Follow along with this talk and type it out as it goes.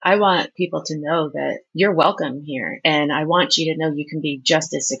I want people to know that you're welcome here. And I want you to know you can be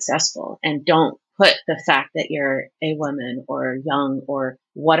just as successful, and don't put the fact that you're a woman or young or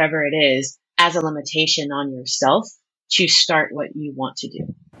whatever it is as a limitation on yourself to start what you want to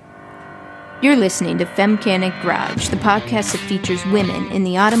do. You're listening to Femcanic Garage, the podcast that features women in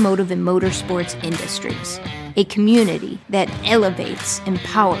the automotive and motorsports industries. A community that elevates,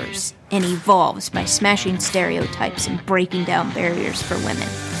 empowers, and evolves by smashing stereotypes and breaking down barriers for women.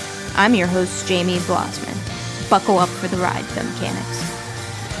 I'm your host, Jamie Blossman. Buckle up for the ride, Femcanics.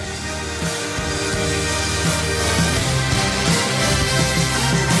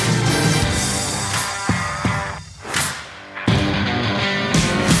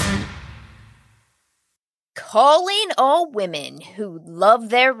 Calling all women who love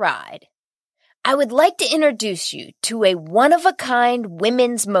their ride. I would like to introduce you to a one-of-a-kind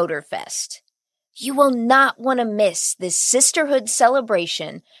women's motorfest. You will not want to miss this sisterhood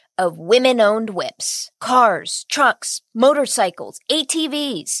celebration of women-owned whips, cars, trucks, motorcycles,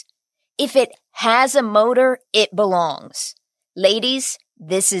 ATVs. If it has a motor, it belongs. Ladies,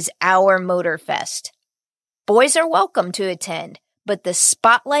 this is our motorfest. Boys are welcome to attend, but the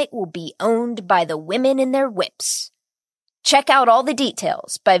spotlight will be owned by the women in their whips. Check out all the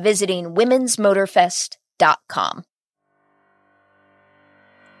details by visiting womensmotorfest.com.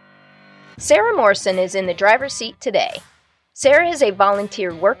 Sarah Morrison is in the driver's seat today. Sarah is a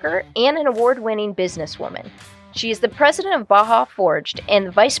volunteer worker and an award-winning businesswoman. She is the president of Baja Forged and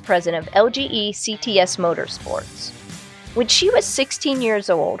the vice president of LGE CTS Motorsports. When she was 16 years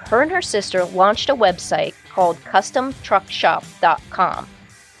old, her and her sister launched a website called CustomTruckShop.com,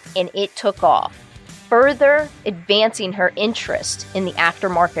 and it took off, further advancing her interest in the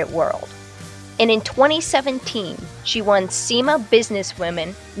aftermarket world. And in 2017, she won SEMA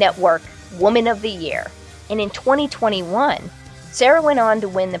Businesswomen Network Woman of the Year. And in 2021, Sarah went on to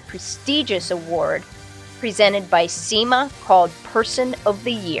win the prestigious award presented by SEMA called Person of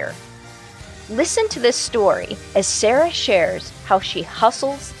the Year. Listen to this story as Sarah shares how she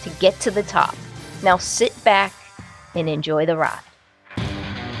hustles to get to the top. Now sit back and enjoy the ride.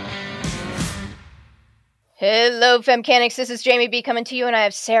 Hello, Femcanics. This is Jamie B coming to you, and I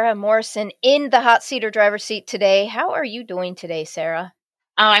have Sarah Morrison in the hot seat or driver's seat today. How are you doing today, Sarah?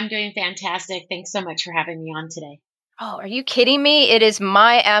 Oh, I'm doing fantastic. Thanks so much for having me on today. Oh, are you kidding me? It is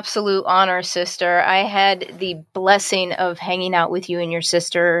my absolute honor, sister. I had the blessing of hanging out with you and your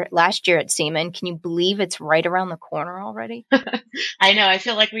sister last year at SEMA, and can you believe it's right around the corner already? I know. I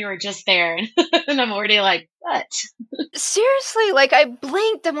feel like we were just there, and I'm already like, what? Seriously, like I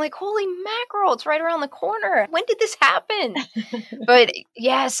blinked. I'm like, holy mackerel, it's right around the corner. When did this happen? But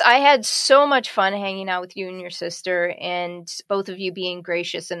yes, I had so much fun hanging out with you and your sister, and both of you being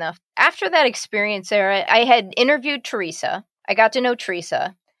gracious enough. After that experience, Sarah, I had interviewed Teresa. I got to know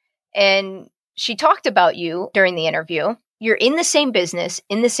Teresa, and she talked about you during the interview. You're in the same business,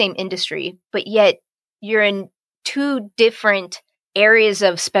 in the same industry, but yet you're in two different areas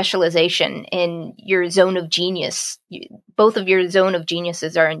of specialization in your zone of genius. Both of your zone of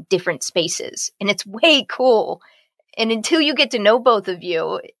geniuses are in different spaces, and it's way cool. And until you get to know both of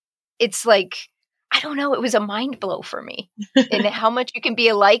you, it's like, I don't know, it was a mind blow for me. And how much you can be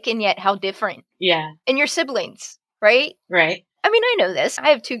alike and yet how different. Yeah. And your siblings, right? Right. I mean, I know this.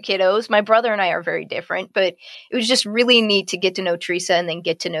 I have two kiddos. My brother and I are very different, but it was just really neat to get to know Teresa and then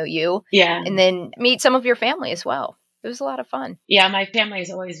get to know you. Yeah. And then meet some of your family as well. It was a lot of fun. Yeah, my family is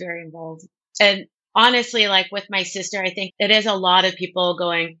always very involved. And honestly, like with my sister, I think it is a lot of people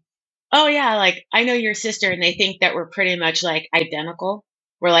going, oh yeah, like I know your sister, and they think that we're pretty much like identical.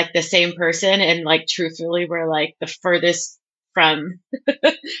 We're like the same person, and like truthfully, we're like the furthest from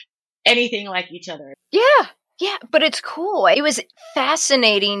anything like each other. Yeah, but it's cool. It was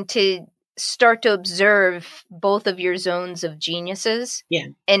fascinating to start to observe both of your zones of geniuses,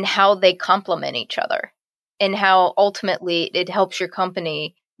 and how they complement each other, and how ultimately it helps your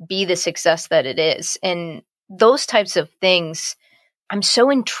company be the success that it is. And those types of things, I'm so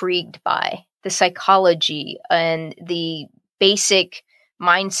intrigued by the psychology and the basic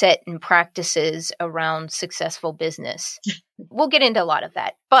mindset and practices around successful business. We'll get into a lot of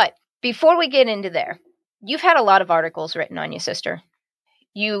that. But before we get into there, you've had a lot of articles written on you, sister.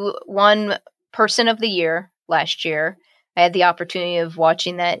 You won Person of the Year last year. I had the opportunity of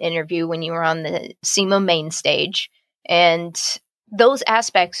watching that interview when you were on the SEMA main stage. And those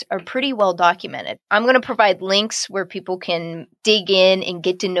aspects are pretty well documented. I'm going to provide links where people can dig in and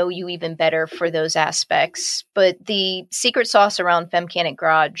get to know you even better for those aspects. But the secret sauce around Femcanic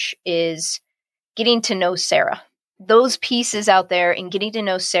Garage is getting to know Sarah. Those pieces out there and getting to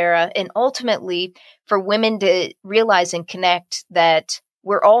know Sarah, and ultimately for women to realize and connect that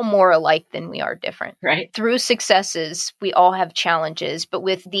We're all more alike than we are different. Right. Through successes, we all have challenges. But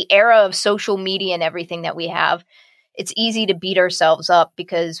with the era of social media and everything that we have, it's easy to beat ourselves up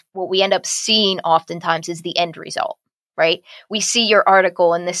because what we end up seeing oftentimes is the end result, right? We see your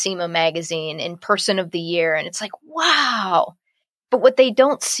article in the SEMA magazine in Person of the Year, and it's like, wow. But what they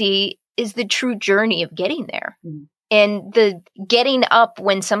don't see is the true journey of getting there. Mm-hmm. And the getting up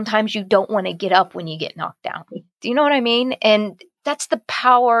when sometimes you don't want to get up when you get knocked down. Do you know what I mean? And that's the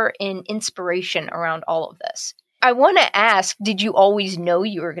power and inspiration around all of this. I want to ask, did you always know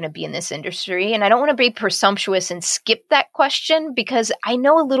you were going to be in this industry? And I don't want to be presumptuous and skip that question because I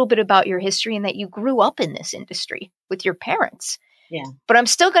know a little bit about your history and that you grew up in this industry with your parents. Yeah. But I'm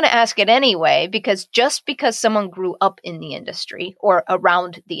still going to ask it anyway, because just because someone grew up in the industry or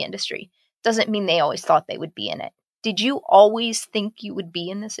around the industry doesn't mean they always thought they would be in it. Did you always think you would be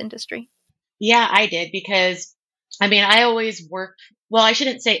in this industry? Yeah, I did because, I always worked, well, I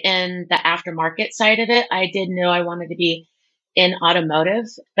shouldn't say in the aftermarket side of it. I did know I wanted to be in automotive,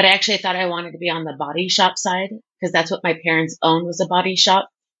 but I actually thought I wanted to be on the body shop side because that's what my parents owned, was a body shop.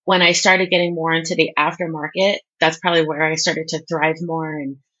 When I started getting more into the aftermarket, that's probably where I started to thrive more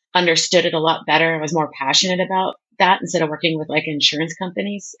and understood it a lot better. I was more passionate about that instead of working with like insurance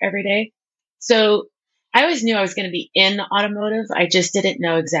companies every day. So I always knew I was going to be in automotive. I just didn't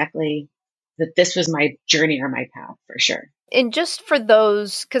know exactly that this was my journey or my path for sure. And just for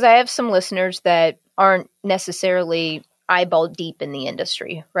those, because I have some listeners that aren't necessarily eyeball deep in the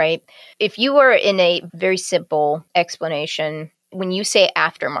industry, right? If you were in a very simple explanation, when you say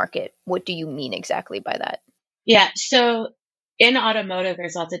aftermarket, what do you mean exactly by that? Yeah. So in automotive,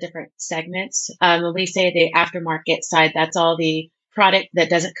 there's lots of different segments. When we say the aftermarket side, that's all the product that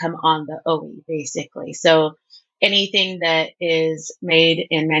doesn't come on the OE, basically. So anything that is made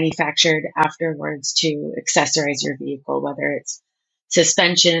and manufactured afterwards to accessorize your vehicle, whether it's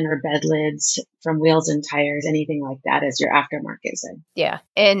suspension or bed lids from wheels and tires, anything like that is your aftermarket side. Yeah.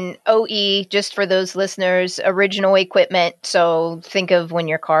 And OE, just for those listeners, original equipment. So think of when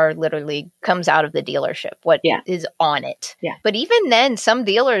your car literally comes out of the dealership, what is on it. Yeah. But even then, some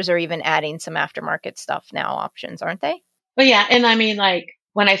dealers are even adding some aftermarket stuff now, options, aren't they? Well, yeah. And like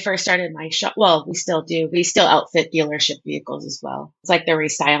when I first started my shop, well, we still do. We still outfit dealership vehicles as well. It's like the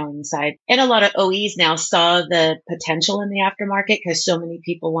restyling side. And a lot of OEs now saw the potential in the aftermarket because so many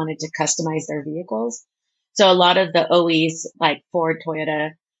people wanted to customize their vehicles. So a lot of the OEs like Ford,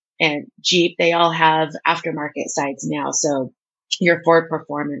 Toyota, and Jeep, they all have aftermarket sides now. So your Ford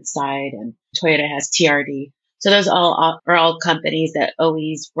Performance side and Toyota has TRD. So those are all companies that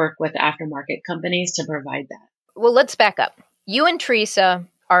OEs work with aftermarket companies to provide that. Well, let's back up. You and Teresa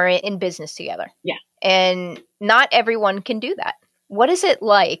are in business together. Yeah. And not everyone can do that. What is it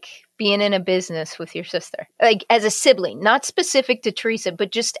like being in a business with your sister? Like as a sibling, not specific to Teresa,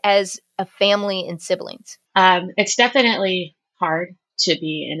 but just as a family and siblings? It's definitely hard to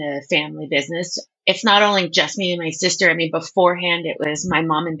be in a family business. It's not only just me and my sister. Beforehand, it was my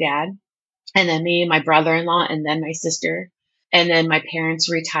mom and dad, and then me and my brother-in-law, and then my sister. And then my parents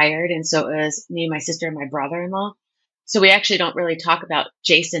retired. And so it was me, my sister, and my brother-in-law. So we actually don't really talk about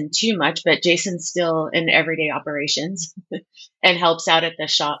Jason too much, but Jason's still in everyday operations and helps out at the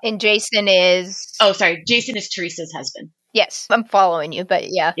shop. And Jason is? Oh, sorry. Jason is Teresa's husband. Yes, I'm following you, but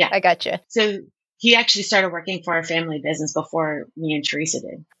yeah. I gotcha. So he actually started working for our family business before me and Teresa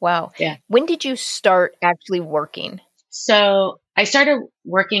did. Wow. Yeah. When did you start actually working? So I started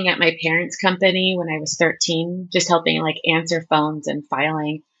working at my parents' company when I was 13, just helping like answer phones and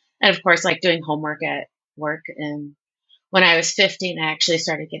filing. And of course, like doing homework at work. And when I was 15, I actually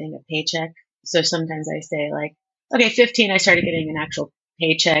started getting a paycheck. So sometimes I say like, okay, 15, I started getting an actual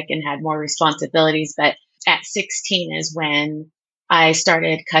paycheck and had more responsibilities. But at 16 is when I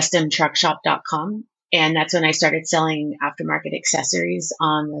started customtruckshop.com. And that's when I started selling aftermarket accessories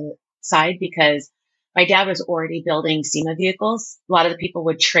on the side because my dad was already building SEMA vehicles. A lot of the people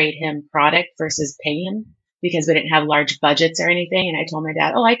would trade him product versus pay him because we didn't have large budgets or anything. And I told my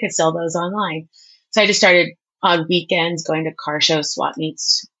dad, I could sell those online. So I just started on weekends going to car shows, swap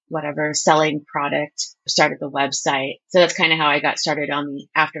meets, whatever, selling product, started the website. So that's kind of how I got started on the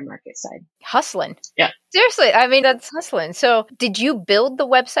aftermarket side. Hustling. Yeah. Seriously. That's hustling. So did you build the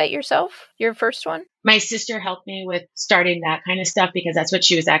website yourself, your first one? My sister helped me with starting that kind of stuff because that's what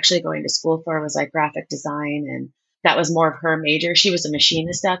she was actually going to school for, was like graphic design. And that was more of her major. She was a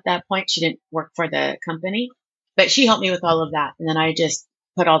machinist at that point. She didn't work for the company, but she helped me with all of that. And then I just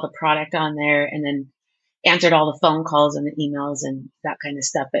put all the product on there and then answered all the phone calls and the emails and that kind of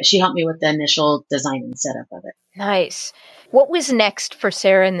stuff. But she helped me with the initial design and setup of it. Nice. What was next for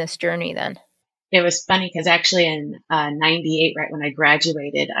Sarah in this journey then? it was funny because actually in 98, right when I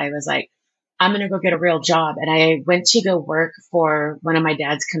graduated, I was like, I'm going to go get a real job. And I went to go work for one of my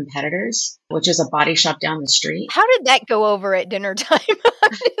dad's competitors, which is a body shop down the street. How did that go over at dinner time?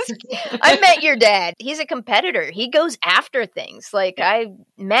 I met your dad. He's a competitor. He goes after things. Like, I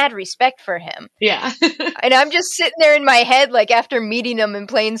mad respect for him. Yeah. And I'm just sitting there in my head, like after meeting him and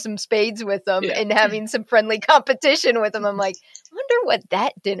playing some spades with him and having some friendly competition with him, I'm like, I wonder what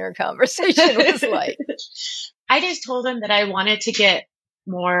that dinner conversation was like. I just told him that I wanted to get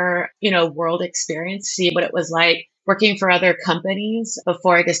more, world experience, see what it was like working for other companies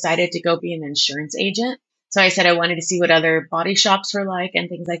before I decided to go be an insurance agent. So I said I wanted to see what other body shops were like and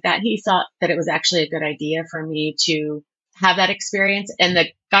things like that. He thought that it was actually a good idea for me to have that experience. And the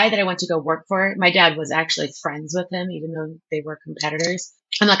guy that I went to go work for, my dad was actually friends with him, even though they were competitors.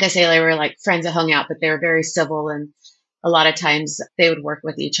 I'm not going to say they were like friends that hung out, but they were very civil, and a lot of times they would work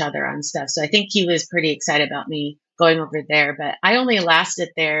with each other on stuff. So I think he was pretty excited about me going over there, but I only lasted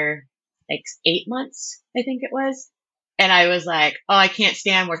there like 8 months, I think it was. And I was like, oh, I can't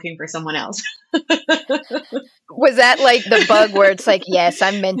stand working for someone else. Was that like the bug where it's like, yes,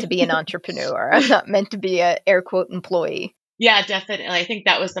 I'm meant to be an entrepreneur. I'm not meant to be a air quote employee. Yeah, definitely. I think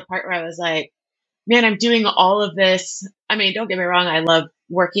that was the part where I was like, man, I'm doing all of this. I mean, don't get me wrong. I love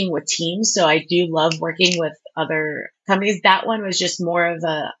working with teams. So I do love working with other companies. That one was just more of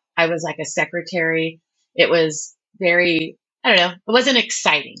I was like a secretary. It was very, I don't know. It wasn't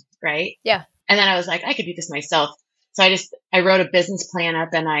exciting. Right. Yeah. And then I was like, I could do this myself. So I wrote a business plan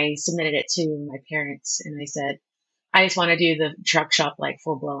up and I submitted it to my parents, and I said, I just want to do the truck shop like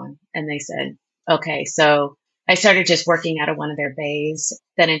full blown. And they said, okay. So I started just working out of one of their bays.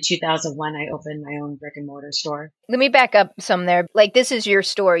 Then in 2001, I opened my own brick and mortar store. Let me back up some there. Like, this is your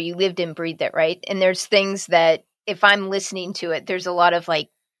store. You lived and breathed it, right? And there's things that if I'm listening to it, there's a lot of like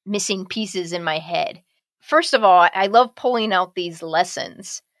missing pieces in my head. First of all, I love pulling out these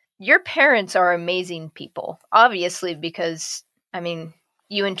lessons. Your parents are amazing people, obviously, because, I mean,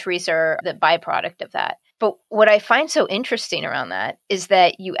 you and Teresa are the byproduct of that. But what I find so interesting around that is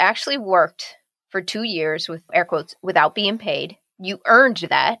that you actually worked for 2 years with air quotes without being paid. You earned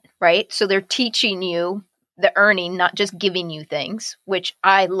that, right? So they're teaching you the earning, not just giving you things, which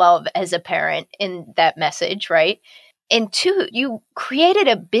I love as a parent in that message, right? And 2, you created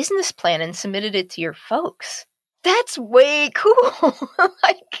a business plan and submitted it to your folks. That's way cool.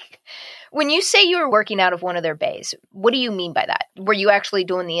 Like, when you say you were working out of one of their bays, what do you mean by that? Were you actually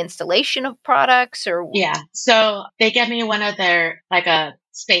doing the installation of products or? Yeah. So they gave me one of their, like a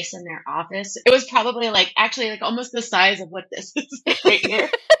space in their office. It was probably actually almost the size of what this is right here.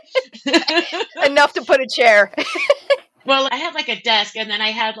 Enough to put a chair. Well, I had like a desk, and then I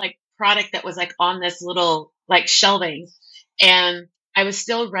had like product that was like on this little like shelving, and I was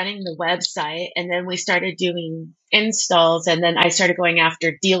still running the website, and then we started doing installs, and then I started going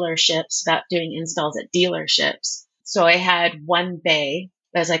after dealerships about doing installs at dealerships. So I had one bay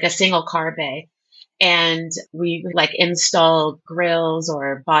that was like a single car bay, and we would like install grills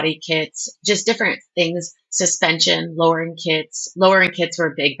or body kits, just different things, suspension, lowering kits. Lowering kits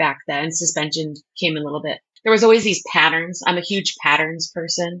were big back then. Suspension came a little bit. There was always these patterns. I'm a huge patterns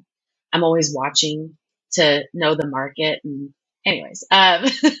person. I'm always watching to know the market. And anyways,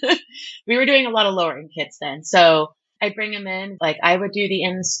 we were doing a lot of lowering kits then. So I'd bring them in, like I would do the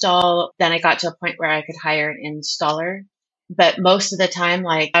install. Then I got to a point where I could hire an installer. But most of the time,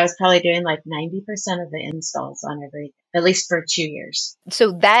 like I was probably doing like 90% of the installs on at least for 2 years.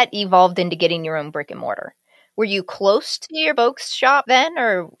 So that evolved into getting your own brick and mortar. Were you close to your folks' shop then,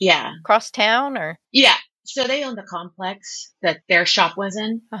 or yeah, across town, or? Yeah. So they owned the complex that their shop was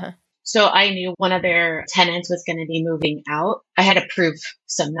in. Uh-huh. So I knew one of their tenants was going to be moving out. I had to prove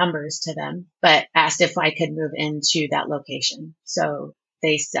some numbers to them, but asked if I could move into that location. So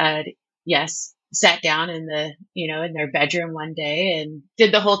they said yes. Sat down in in their bedroom one day and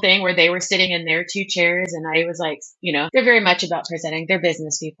did the whole thing where they were sitting in their 2 chairs. And I was like, they're very much about presenting. They're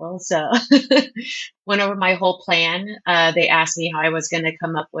business people. So went over my whole plan. They asked me how I was going to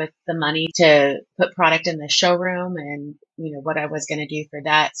come up with the money to put product in the showroom and, what I was going to do for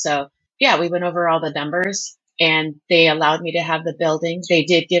that. So yeah, we went over all the numbers and they allowed me to have the building. They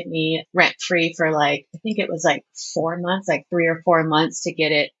did give me rent free for I think it was 4 months, 3 or 4 months to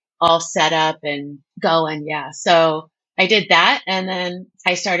get it all set up and going. Yeah. So I did that. And then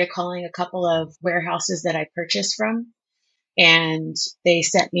I started calling a couple of warehouses that I purchased from, and they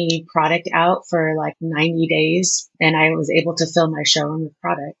sent me product out for 90 days. And I was able to fill my showroom with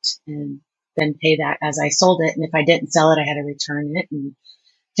product and then pay that as I sold it. And if I didn't sell it, I had to return it. And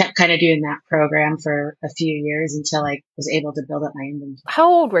kept kind of doing that program for a few years until I was able to build up my inventory.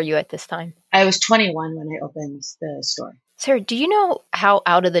 How old were you at this time? I was 21 when I opened the store. Sarah, do you know how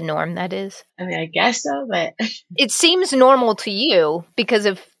out of the norm that is? I mean, I guess so, but it seems normal to you because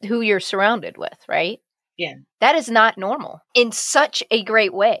of who you're surrounded with, right? Yeah. That is not normal in such a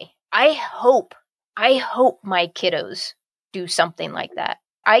great way. I hope my kiddos do something like that.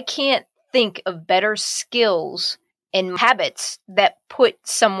 I can't think of better skills and habits that put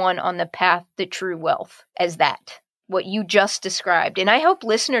someone on the path to true wealth as that, what you just described. And I hope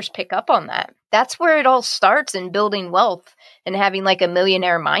listeners pick up on that. That's where it all starts, in building wealth and having like a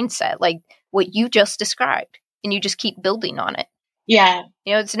millionaire mindset, like what you just described. And you just keep building on it. Yeah.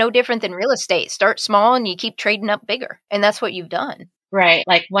 You know, it's no different than real estate. Start small and you keep trading up bigger. And that's what you've done. Right.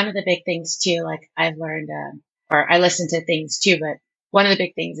 Like one of the big things too, like I've learned, or I listen to things too, but one of the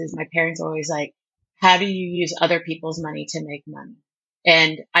big things is my parents are always like, how do you use other people's money to make money?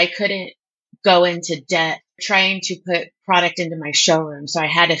 And I couldn't go into debt trying to put product into my showroom. So I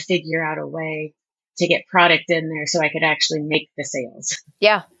had to figure out a way to get product in there so I could actually make the sales.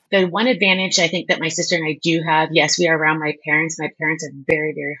 Yeah. The one advantage I think that my sister and I do have, yes, we are around my parents. My parents are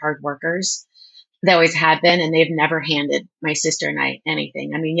very, very hard workers. They always have been, and they've never handed my sister and I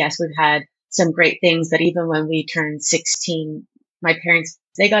anything. I mean, yes, we've had some great things, but even when we turned 16, my parents,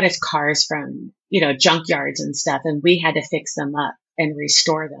 they got us cars from, junkyards and stuff, and we had to fix them up and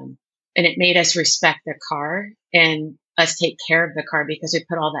restore them. And it made us respect the car and us take care of the car because we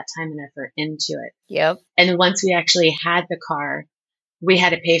put all that time and effort into it. Yep. And then once we actually had the car, we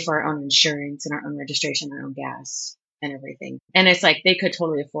had to pay for our own insurance and our own registration, our own gas and everything. And it's like they could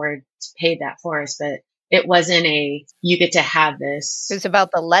totally afford to pay that for us, but it wasn't you get to have this. It was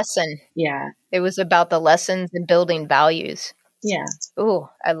about the lesson. Yeah. It was about the lessons and building values. Yeah. Ooh,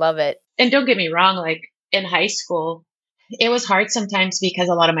 I love it. And don't get me wrong, like in high school, it was hard sometimes because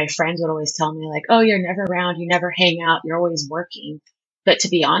a lot of my friends would always tell me like, oh, you're never around, you never hang out, you're always working. But to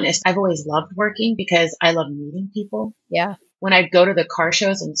be honest, I've always loved working because I love meeting people. Yeah. When I go to the car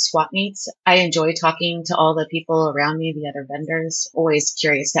shows and swap meets, I enjoy talking to all the people around me, the other vendors. Always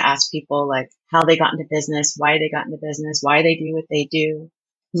curious to ask people like how they got into business, why they got into business, why they do what they do.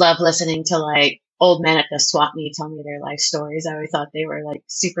 Love listening to like old men at the swap meet tell me their life stories. I always thought they were like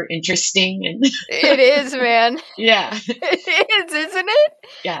super interesting. And it is, man. Yeah. It is, isn't it?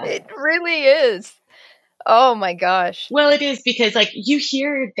 Yeah. It really is. Oh my gosh. Well, it is because like you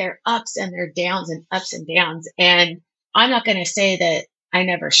hear their ups and their downs and ups and downs. And I'm not going to say that I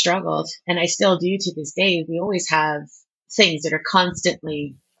never struggled, and I still do to this day. We always have things that are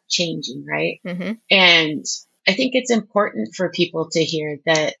constantly changing, right? Mm-hmm. And I think it's important for people to hear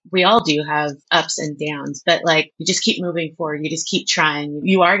that we all do have ups and downs, but like you just keep moving forward. You just keep trying.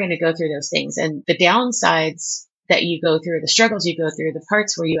 You are going to go through those things, and the downsides that you go through, the struggles you go through, the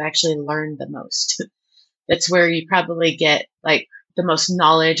parts where you actually learn the most. That's where you probably get like the most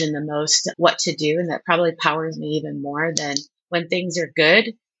knowledge and the most what to do. And that probably powers me even more than when things are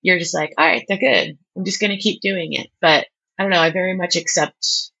good. You're just like, all right, they're good. I'm just going to keep doing it. But I don't know. I very much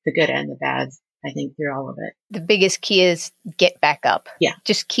accept the good and the bad, I think, through all of it. The biggest key is get back up. Yeah.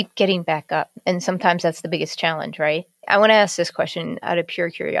 Just keep getting back up. And sometimes that's the biggest challenge, right? I want to ask this question out of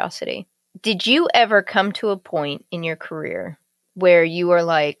pure curiosity. Did you ever come to a point in your career where you were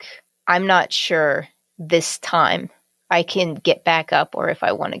like, I'm not sure this time I can get back up, or if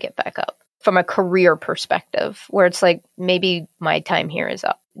I want to get back up from a career perspective, where it's like, maybe my time here is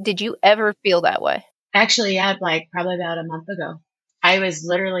up? Did you ever feel that way? Actually, yeah, like probably about a month ago. I was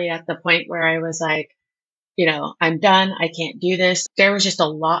literally at the point where I was like, I'm done. I can't do this. There was just a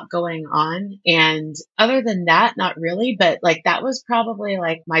lot going on. And other than that, not really, but like that was probably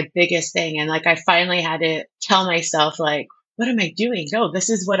like my biggest thing. And like I finally had to tell myself like, what am I doing? No, this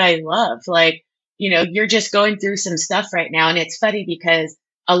is what I love. Like, you're just going through some stuff right now. And it's funny because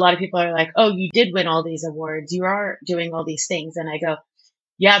a lot of people are like, oh, you did win all these awards. You are doing all these things. And I go,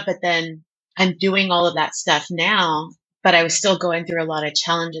 yeah, but then I'm doing all of that stuff now, but I was still going through a lot of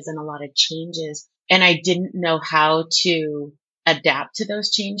challenges and a lot of changes. And I didn't know how to adapt to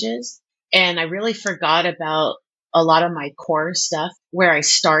those changes. And I really forgot about a lot of my core stuff, where I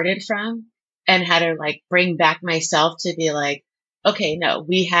started from, and how to like bring back myself to be like, okay, no,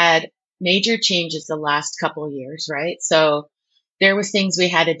 we had major changes the last couple of years, right? So there was things we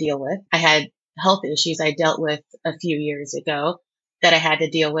had to deal with. I had health issues I dealt with a few years ago that I had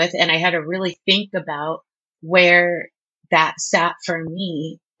to deal with. And I had to really think about where that sat for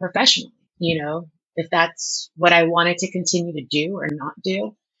me professionally, if that's what I wanted to continue to do or not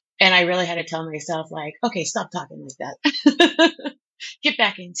do. And I really had to tell myself like, okay, stop talking like that. Get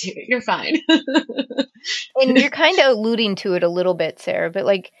back into it. You're fine. And you're kind of alluding to it a little bit, Sarah, but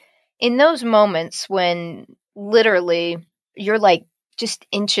like in those moments when literally you're like just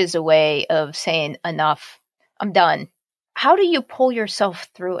inches away of saying enough, I'm done. How do you pull yourself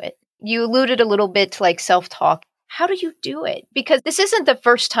through it? You alluded a little bit to like self-talk. How do you do it? Because this isn't the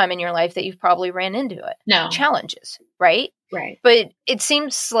first time in your life that you've probably ran into it. No. Challenges, right? Right. But it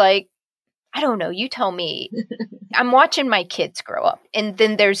seems like, I don't know, you tell me. I'm watching my kids grow up. And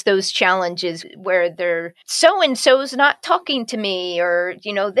then there's those challenges where they're so-and-so's not talking to me, or,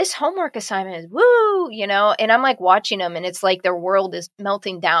 you know, this homework assignment is woo, you know, and I'm like watching them and it's like their world is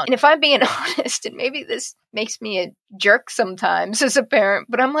melting down. And if I'm being honest, and maybe this makes me a jerk sometimes as a parent,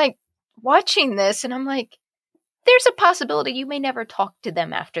 but I'm like watching this and I'm like, there's a possibility you may never talk to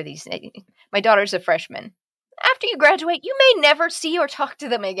them after these. My daughter's a freshman. After you graduate, you may never see or talk to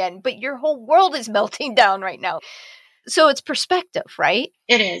them again, but your whole world is melting down right now. So it's perspective, right?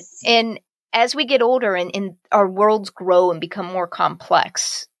 It is. And as we get older and our worlds grow and become more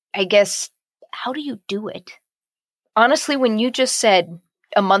complex, I guess, how do you do it? Honestly, when you just said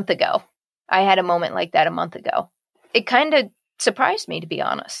a month ago, I had a moment like that a month ago. It kind of surprised me, to be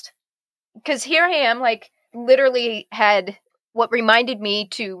honest. Because here I am, like, literally had what reminded me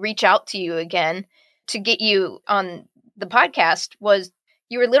to reach out to you again to get you on the podcast was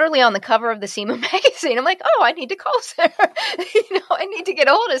you were literally on the cover of the SEMA magazine. I'm like, oh, I need to call Sarah. I need to get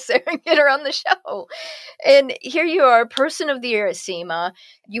a hold of Sarah and get her on the show. And here you are, Person of the Year at SEMA.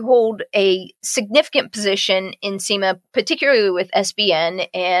 You hold a significant position in SEMA, particularly with SBN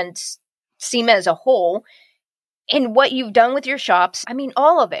and SEMA as a whole. And what you've done with your shops, I mean,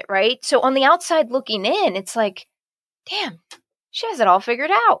 all of it, right? So on the outside looking in, it's like, damn, she has it all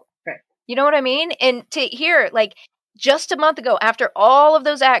figured out. Right. You know what I mean? And to hear, like, just a month ago, after all of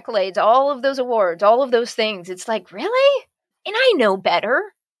those accolades, all of those awards, all of those things, it's like, really? And I know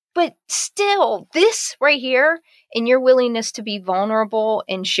better. But still, this right here, and your willingness to be vulnerable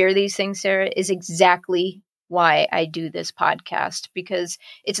and share these things, Sarah, is exactly why I do this podcast. Because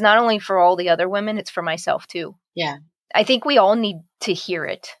it's not only for all the other women, it's for myself too. Yeah. I think we all need to hear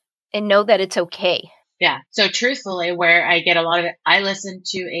it and know that it's okay. Yeah. So truthfully, where I get a lot of it, I listen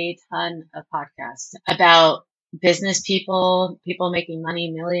to a ton of podcasts about business people making money,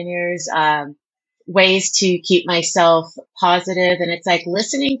 millionaires, ways to keep myself positive. And it's like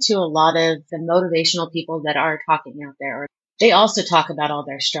listening to a lot of the motivational people that are talking out there. They also talk about all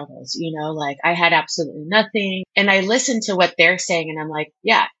their struggles, like I had absolutely nothing. And I listen to what they're saying and I'm like,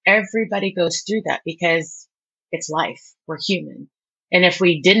 yeah, everybody goes through that because it's life. We're human. And if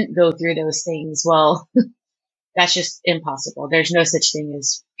we didn't go through those things, well, that's just impossible. There's no such thing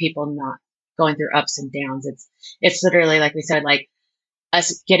as people not going through ups and downs. It's literally, like we said, like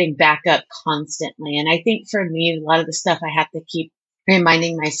us getting back up constantly. And I think for me, a lot of the stuff I have to keep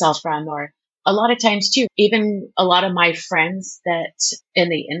reminding myself from, or a lot of times too, even a lot of my friends that in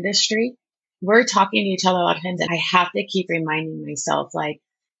the industry, we're talking to each other a lot of times and I have to keep reminding myself, like,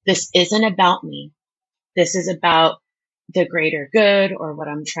 this isn't about me. This is about the greater good or what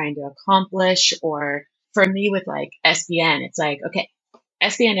I'm trying to accomplish. Or for me with like SBN, it's like, okay,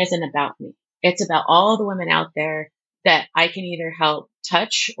 SBN isn't about me. It's about all the women out there that I can either help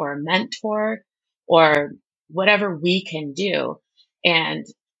touch or mentor or whatever we can do. And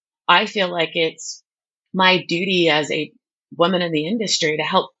I feel like it's my duty as a woman in the industry to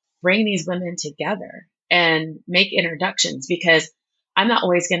help bring these women together and make introductions, because I'm not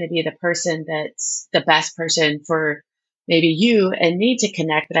always going to be the person that's the best person for maybe you and me to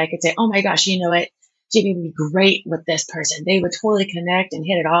connect, but I could say, oh my gosh, you know what? Jamie would be great with this person. They would totally connect and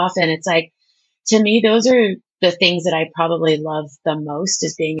hit it off. And it's like, to me, those are the things that I probably love the most,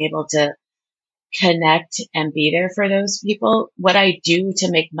 is being able to connect and be there for those people. What I do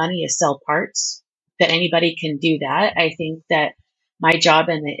to make money is sell parts, that anybody can do that. I think that my job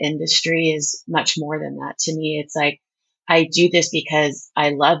in the industry is much more than that. To me, it's like, I do this because I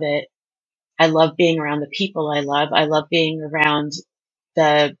love it. I love being around the people I love. I love being around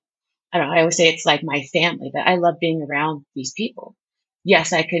I always say it's like my family, but I love being around these people.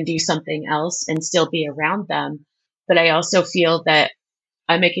 Yes, I can do something else and still be around them, but I also feel that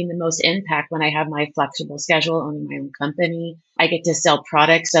I'm making the most impact when I have my flexible schedule, owning my own company. I get to sell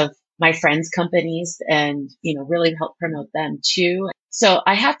products of my friends' companies and, really help promote them too. So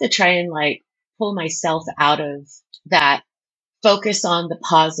I have to try and like pull myself out of that, focus on the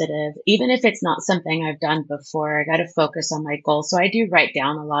positive, even if it's not something I've done before. I got to focus on my goals. So I do write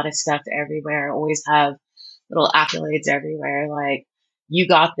down a lot of stuff everywhere. I always have little accolades everywhere. Like, you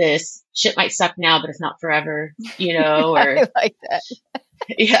got this. Shit might suck now, but it's not forever, or I like that.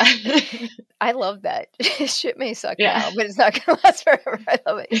 Yeah. I love that. Shit may suck now, but it's not going to last forever. I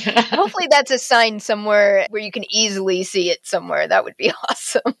love it. Hopefully that's a sign somewhere where you can easily see it somewhere. That would be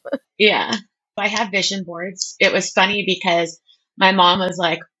awesome. Yeah. I have vision boards. It was funny because my mom was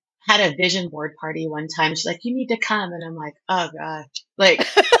like, had a vision board party one time. She's like, you need to come. And I'm like, oh God. Like,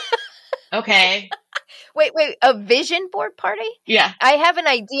 okay. Wait, a vision board party? Yeah. I have an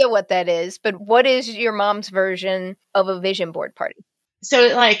idea what that is, but what is your mom's version of a vision board party?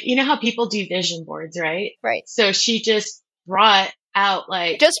 So like, you know how people do vision boards, right? Right. So she just brought out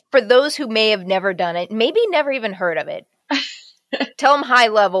like... Just for those who may have never done it, maybe never even heard of it. Tell them high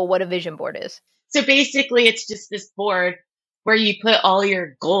level what a vision board is. So basically it's just this board where you put all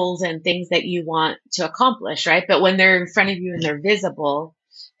your goals and things that you want to accomplish, right? But when they're in front of you and they're visible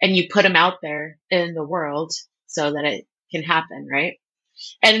and you put them out there in the world so that it can happen, right?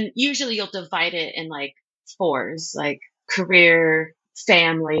 And usually you'll divide it in like fours, like career,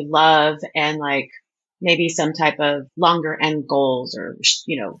 family, love, and like maybe some type of longer end goals or,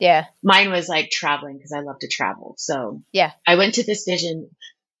 you know. Yeah. Mine was like traveling because I love to travel. So yeah, I went to this vision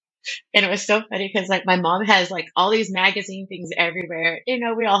and it was so funny because like my mom has like all these magazine things everywhere. You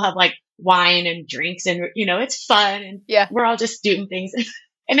know, we all have like wine and drinks and, you know, it's fun and yeah, we're all just doing things.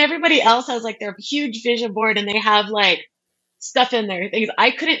 And everybody else has like their huge vision board and they have like stuff in there, things. I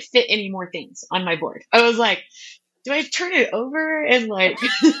couldn't fit any more things on my board. I was like, do I turn it over? And like,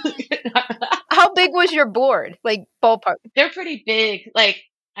 how big was your board? Like ballpark? They're pretty big. Like,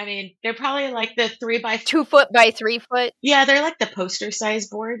 I mean, they're probably like the 2 foot by 3 foot. Yeah, they're like the poster size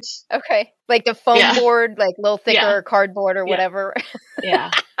boards. Okay, like the foam board, like a little thicker cardboard or whatever. Yeah,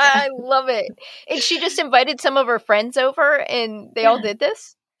 I love it. And she just invited some of her friends over, and they all did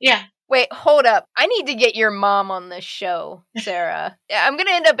this. Yeah. Wait, hold up. I need to get your mom on this show, Sarah. I'm going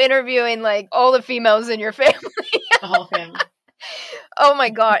to end up interviewing like all the females in your family. The whole family. Oh my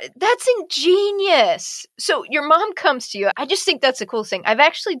God. That's ingenious. So your mom comes to you. I just think that's the coolest thing. I've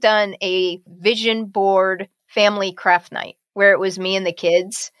actually done a vision board family craft night where it was me and the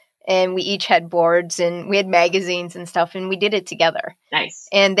kids and we each had boards and we had magazines and stuff and we did it together. Nice.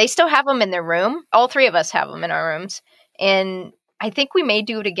 And they still have them in their room. All three of us have them in our rooms. And I think we may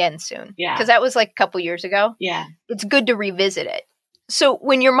do it again soon. Yeah. Because that was like a couple years ago. Yeah. It's good to revisit it. So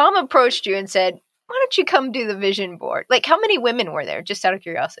when your mom approached you and said, why don't you come do the vision board? Like how many women were there? Just out of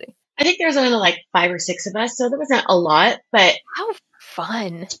curiosity. I think there was only like 5 or 6 of us. So there wasn't a lot, but. How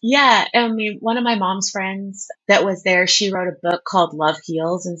fun. Yeah. I mean, one of my mom's friends that was there, she wrote a book called Love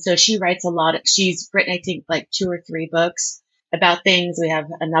Heals. And so she writes a lot. She's written, I think, like 2 or 3 books about things. We have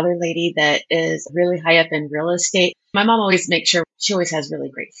another lady that is really high up in real estate. My mom always makes sure she always has really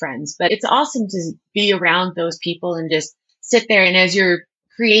great friends, but it's awesome to be around those people and just sit there. And as you're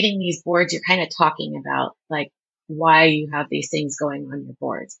creating these boards, you're kind of talking about like why you have these things going on your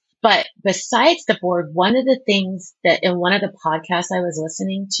boards. But besides the board, one of the things that in one of the podcasts I was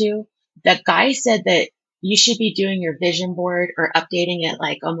listening to, the guy said that you should be doing your vision board or updating it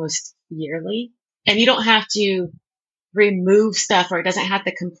like almost yearly. And you don't have to remove stuff or it doesn't have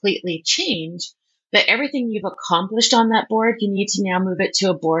to completely change, but everything you've accomplished on that board, you need to now move it to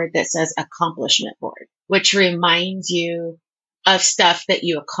a board that says accomplishment board, which reminds you of stuff that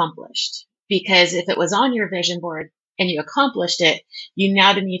you accomplished. Because if it was on your vision board and you accomplished it, you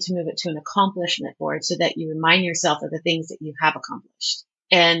now need to move it to an accomplishment board so that you remind yourself of the things that you have accomplished.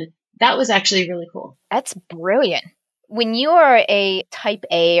 And that was actually really cool. That's brilliant. When you are a type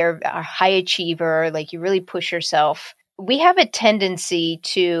A or a high achiever, like you really push yourself, we have a tendency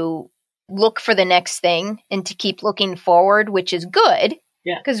to look for the next thing and to keep looking forward, which is good.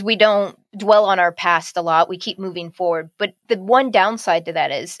 Yeah. Because we don't dwell on our past a lot. We keep moving forward. But the one downside to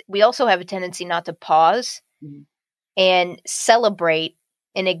that is we also have a tendency not to pause and celebrate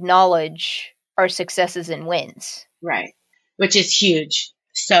and acknowledge our successes and wins. Right. Which is huge.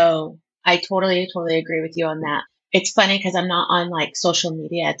 So I totally agree with you on that. It's funny because I'm not on like social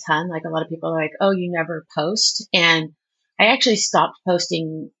media a ton. Like a lot of people are like, oh, you never post. And I actually stopped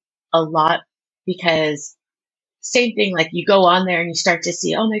posting a lot because same thing, like you go on there and you start to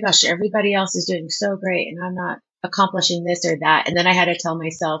see, oh my gosh, everybody else is doing so great and I'm not accomplishing this or that. And then I had to tell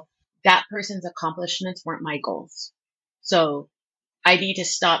myself that person's accomplishments weren't my goals. So I need to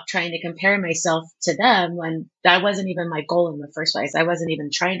stop trying to compare myself to them when that wasn't even my goal in the first place. I wasn't even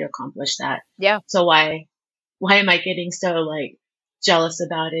trying to accomplish that. Yeah. So why am I getting so like jealous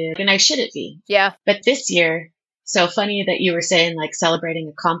about it? And I shouldn't be. Yeah. But this year, so funny that you were saying like celebrating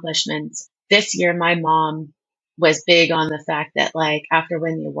accomplishments. This year, my mom was big on the fact that like after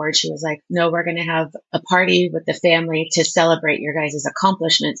winning the award, she was like, no, we're going to have a party with the family to celebrate your guys'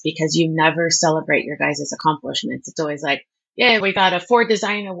 accomplishments because you never celebrate your guys' accomplishments. It's always like, yeah, we got a Ford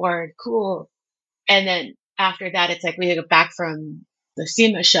Design Award. Cool. And then after that, it's like we go back from the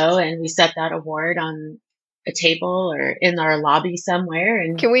SEMA show and we set that award on a table or in our lobby somewhere.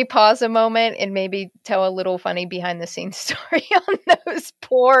 And can we pause a moment and maybe tell a little funny behind the scenes story on those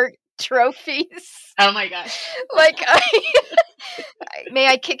poor trophies? Oh my gosh. Like, may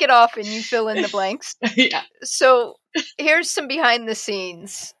I kick it off and you fill in the blanks? Yeah. So here's some behind the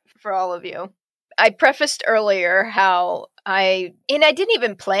scenes for all of you. I prefaced earlier how I didn't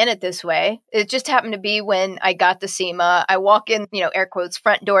even plan it this way. It just happened to be when I got to SEMA. I walk in, air quotes,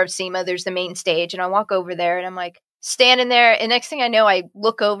 front door of SEMA. There's the main stage. And I walk over there and I'm like standing there. And next thing I know, I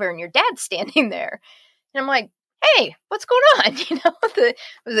look over and your dad's standing there. And I'm like, hey, what's going on?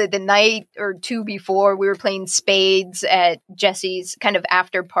 Was it the night or two before we were playing spades at Jesse's kind of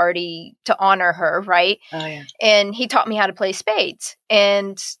after party to honor her, right? Oh, yeah. And he taught me how to play spades.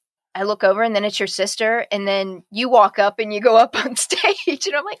 And I look over and then it's your sister. And then you walk up and you go up on stage.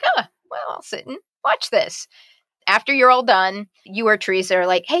 And I'm like, well, I'll sit and watch this. After you're all done, you or Teresa are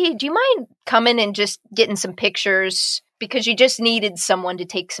like, hey, do you mind coming and just getting some pictures? Because you just needed someone to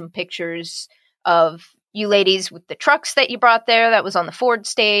take some pictures of you ladies with the trucks that you brought there that was on the Ford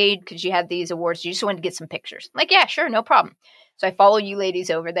stage because you had these awards. You just wanted to get some pictures. I'm like, yeah, sure, no problem. So I follow you ladies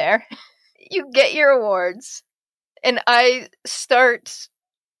over there. You get your awards. And I start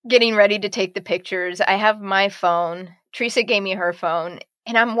getting ready to take the pictures. I have my phone. Teresa gave me her phone.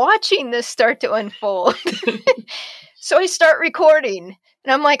 And I'm watching this start to unfold. So I start recording.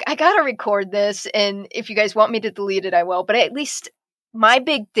 And I'm like, I got to record this. And if you guys want me to delete it, I will. But at least my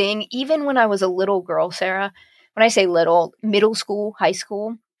big thing, even when I was a little girl, Sarah, when I say little, middle school, high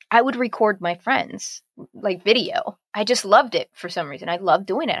school, I would record my friends, like video. I just loved it for some reason. I loved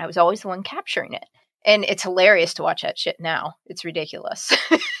doing it. I was always the one capturing it. And it's hilarious to watch that shit now. It's ridiculous.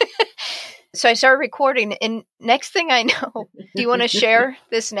 So I started recording, and next thing I know, do you want to share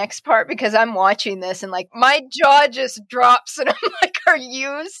this next part? Because I'm watching this, and like my jaw just drops, and I'm like, are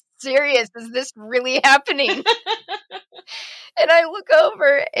you serious? Is this really happening? And I look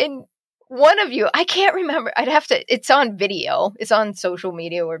over, and one of you, I can't remember. It's on video. It's on social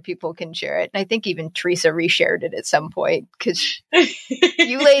media where people can share it. And I think even Teresa reshared it at some point, because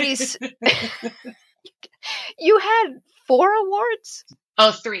you ladies, you had 4 awards?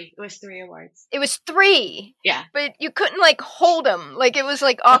 Oh, 3. It was 3 awards. It was 3. Yeah. But you couldn't like hold them. Like it was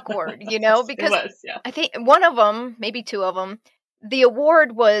like awkward, because it was, yeah. I think one of them, maybe 2 of them, the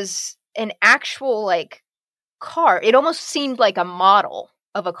award was an actual like car. It almost seemed like a model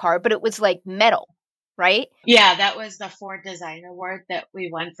of a car, but it was like metal, right? Yeah, that was the Ford Design Award that we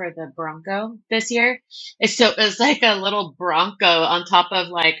won for the Bronco this year. So it was like a little Bronco on top of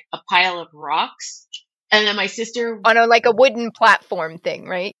like a pile of rocks. And then my sister... on a wooden platform thing,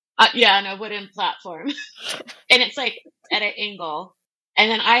 right? Yeah, on a wooden platform. And it's like at an angle. And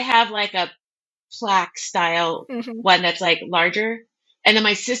then I have like a plaque style one that's like larger. And then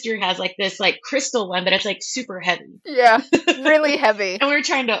my sister has like this like crystal one, but it's like super heavy. Yeah, really heavy. And we were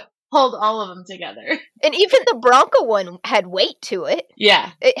trying to hold all of them together. And even the Bronco one had weight to it.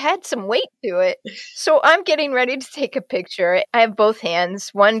 Yeah. It had some weight to it. So I'm getting ready to take a picture. I have both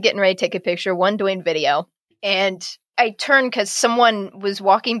hands, one getting ready to take a picture, one doing video. And I turned because someone was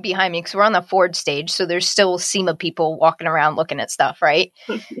walking behind me because we're on the Ford stage. So there's still SEMA people walking around looking at stuff, right?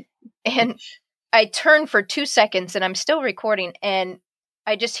 And I turned for 2 seconds and I'm still recording. And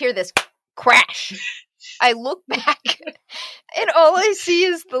I just hear this crash. I look back and all I see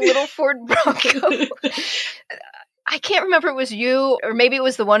is the little Ford Bronco. I can't remember if it was you or maybe it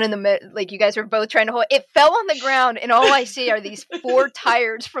was the one in the middle. Like you guys were both trying to hold. It fell on the ground and all I see are these 4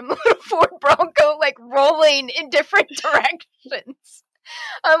 tires from the little Ford Bronco like rolling in different directions.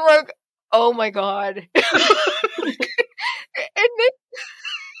 I'm like, oh my God. And then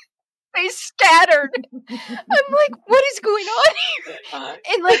they scattered. I'm like, what is going on here?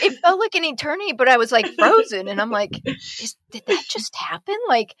 And like, it felt like an eternity, but I was like frozen. And I'm like, did that just happen?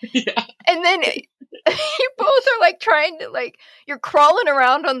 Like, yeah. And then you both are like trying to like, you're crawling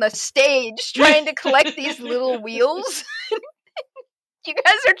around on the stage trying to collect these little wheels. You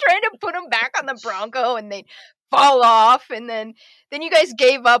guys are trying to put them back on the Bronco and they fall off. And then you guys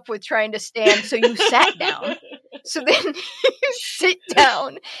gave up with trying to stand. So you sat down. So then you sit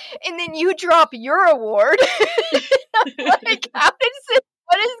down and then you drop your award. I'm like, how is this?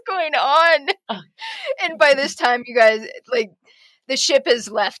 What is going on? And by this time, you guys, like, the ship has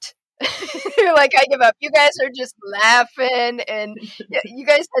left. You're like, I give up. You guys are just laughing. And you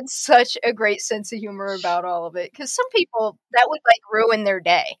guys had such a great sense of humor about all of it. Because some people, that would like ruin their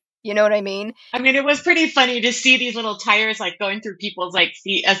day. You know what I mean? I mean, it was pretty funny to see these little tires like going through people's like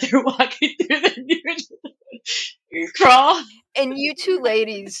feet as they're walking through the You crawl. And you two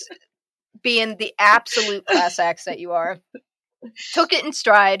ladies, being the absolute class acts that you are, took it in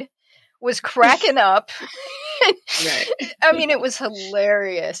stride, was cracking up. Right. I mean, it was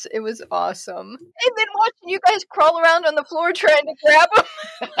hilarious. It was awesome. And then watching you guys crawl around on the floor trying to grab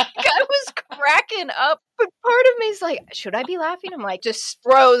him, I was cracking up. But part of me is like, should I be laughing? I'm like, just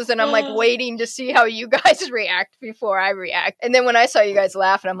froze, and I'm like waiting to see how you guys react before I react. And then when I saw you guys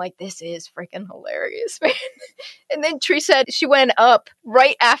laughing, I'm like, this is freaking hilarious, man. And then Teresa, she went up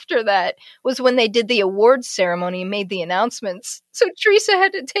right after that was when they did the awards ceremony and made the announcements. So Teresa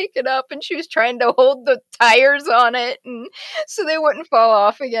had to take it up, and she was trying to hold the tires on it, and so they wouldn't fall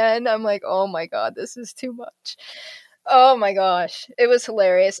off again. I'm like, oh my God, this is too much. Oh my gosh. It was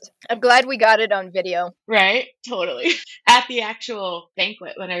hilarious. I'm glad we got it on video. Right? Totally. At the actual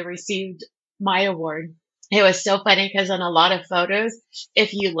banquet when I received my award, it was so funny because on a lot of photos,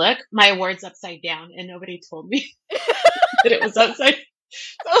 if you look, my award's upside down and nobody told me that it was upside down.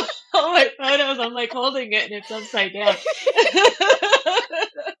 So all my photos, I'm like holding it and it's upside down.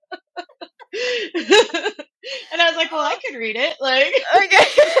 And I was like, well, I could read it. Like, okay.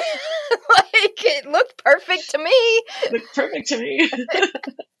 Like, it looked perfect to me. It looked perfect to me.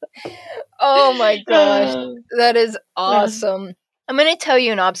 Oh my gosh. That is awesome. I'm going to tell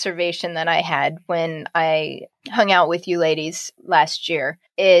you an observation that I had when I hung out with you ladies last year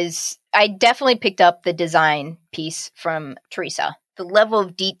is I definitely picked up the design piece from Teresa. The level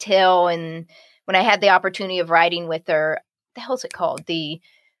of detail, and when I had the opportunity of riding with her, what the hell's it called?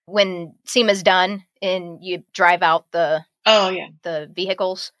 When SEMA's done and you drive out the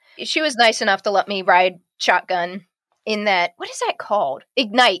vehicles. She was nice enough to let me ride shotgun in that. What is that called?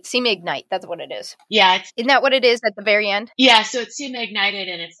 Ignite. SEMA Ignite. That's what it is. Yeah. Isn't that what it is at the very end? Yeah. So it's SEMA Ignited,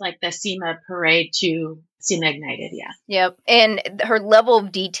 and it's like the SEMA parade to SEMA Ignited. Yeah. Yep. And her level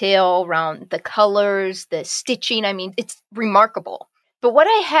of detail around the colors, the stitching, I mean, it's remarkable. But what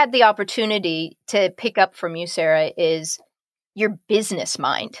I had the opportunity to pick up from you, Sarah, is your business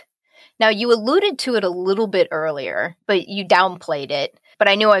mind. Now, you alluded to it a little bit earlier, but you downplayed it. But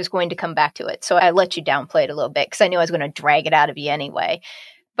I knew I was going to come back to it. So I let you downplay it a little bit because I knew I was going to drag it out of you anyway.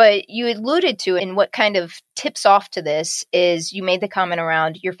 But you alluded to it, and what kind of tips off to this is you made the comment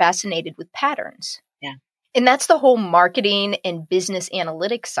around you're fascinated with patterns. Yeah. And that's the whole marketing and business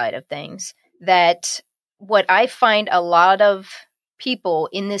analytics side of things. That what I find a lot of people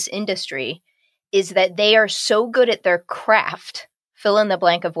in this industry is that they are so good at their craft, fill in the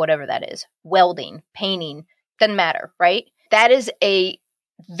blank of whatever that is, welding, painting, doesn't matter, right? That is a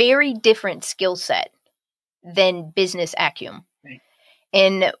very different skill set than business acumen. Right.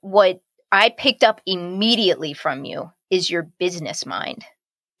 And what I picked up immediately from you is your business mind.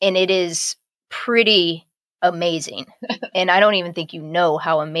 And it is pretty amazing. And I don't even think you know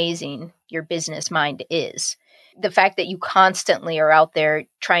how amazing your business mind is. The fact that you constantly are out there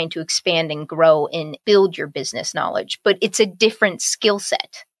trying to expand and grow and build your business knowledge, but it's a different skill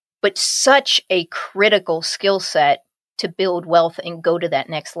set, but such a critical skill set to build wealth and go to that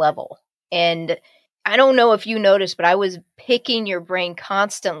next level. And I don't know if you noticed, but I was picking your brain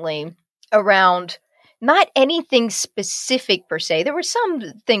constantly around not anything specific per se. There were some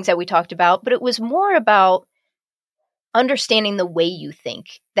things that we talked about, but it was more about understanding the way you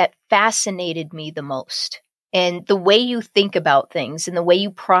think that fascinated me the most. And the way you think about things and the way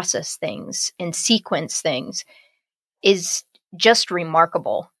you process things and sequence things is just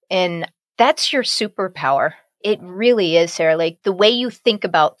remarkable. And that's your superpower. It really is, Sarah. Like, the way you think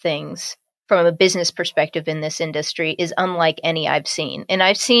about things from a business perspective in this industry is unlike any I've seen. And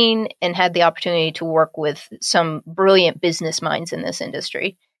I've seen and had the opportunity to work with some brilliant business minds in this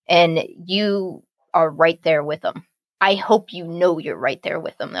industry. And you are right there with them. I hope you know you're right there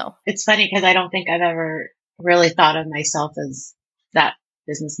with them, though. It's funny because I don't think I've ever really thought of myself as that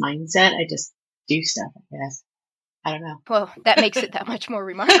business mindset. I just do stuff, I guess. I don't know. Well, that makes it that much more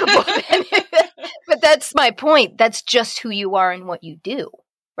remarkable. But that's my point. That's just who you are and what you do,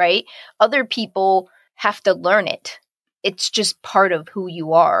 right? Other people have to learn it. It's just part of who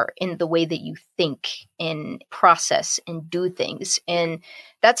you are in the way that you think and process and do things. And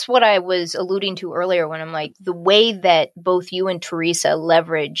that's what I was alluding to earlier when I'm like, the way that both you and Teresa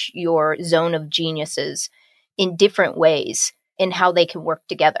leverage your zone of geniuses in different ways and how they can work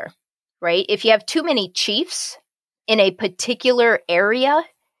together, right? If you have too many chiefs in a particular area,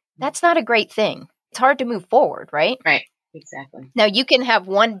 that's not a great thing. It's hard to move forward, right? Right, exactly. Now, you can have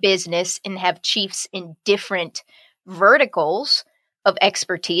one business and have chiefs in different verticals of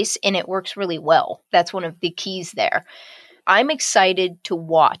expertise, and it works really well. That's one of the keys there. I'm excited to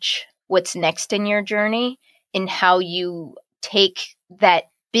watch what's next in your journey and how you take that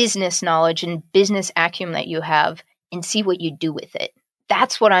business knowledge and business acumen that you have and see what you do with it.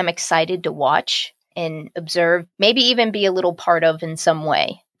 That's what I'm excited to watch and observe, maybe even be a little part of in some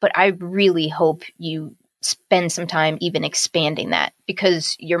way. But I really hope you spend some time even expanding that,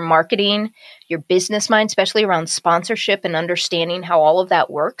 because your marketing, your business mind, especially around sponsorship and understanding how all of that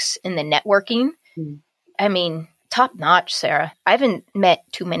works in the networking, I mean, top notch, Sarah. I haven't met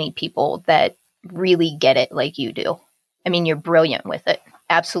too many people that really get it like you do. I mean, you're brilliant with it.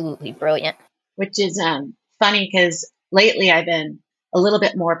 Absolutely brilliant. Which is funny because lately I've been a little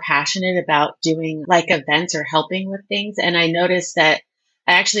bit more passionate about doing like events or helping with things. And I noticed that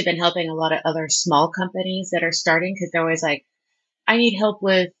I actually been helping a lot of other small companies that are starting, because they're always like, I need help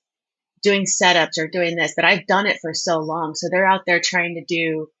with doing setups or doing this, but I've done it for so long. So they're out there trying to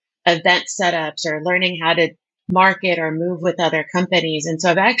do event setups or learning how to market or move with other companies. And so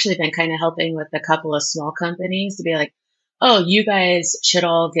I've actually been kind of helping with a couple of small companies to be like, oh, you guys should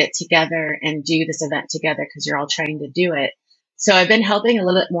all get together and do this event together because you're all trying to do it. So I've been helping a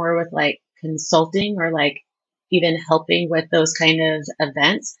little bit more with like consulting or like even helping with those kind of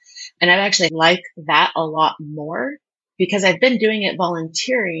events. And I've actually liked that a lot more because I've been doing it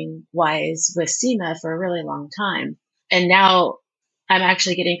volunteering wise with SEMA for a really long time. And now I'm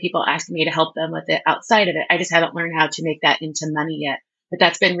actually getting people asking me to help them with it outside of it. I just haven't learned how to make that into money yet, but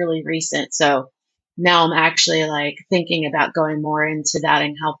that's been really recent. So now I'm actually like thinking about going more into that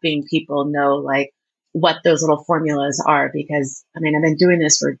and helping people know like what those little formulas are, because I mean, I've been doing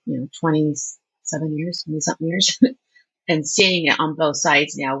this for, 20 something years and seeing it on both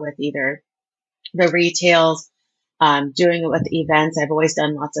sides now with either the retails, doing it with events. I've always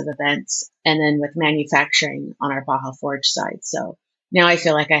done lots of events, and then with manufacturing on our Baja Forge side. So now I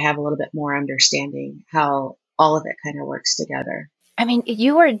feel like I have a little bit more understanding how all of it kind of works together. I mean,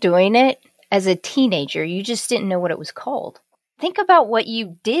 you were doing it as a teenager. You just didn't know what it was called. Think about what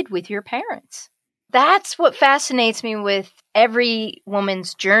you did with your parents. That's what fascinates me with every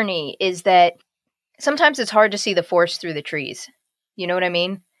woman's journey, is that sometimes it's hard to see the forest through the trees. You know what I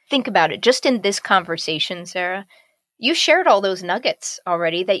mean? Think about it. Just in this conversation, Sarah, you shared all those nuggets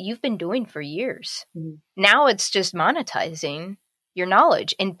already that you've been doing for years. Mm-hmm. Now it's just monetizing your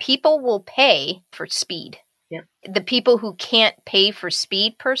knowledge, and people will pay for speed. Yep. The people who can't pay for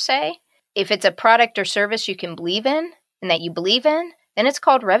speed per se, if it's a product or service you can believe in and that you believe in, then it's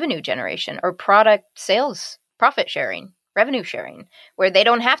called revenue generation or product sales, profit sharing, revenue sharing, where they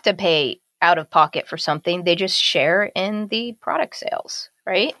don't have to pay out of pocket for something. They just share in the product sales,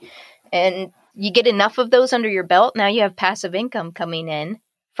 right? And you get enough of those under your belt. Now you have passive income coming in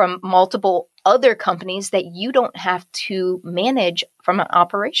from multiple other companies that you don't have to manage from an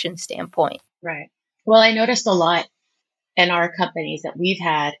operation standpoint. Right. Well, I noticed a lot in our companies that we've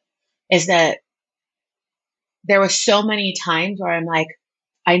had is that there were so many times where I'm like,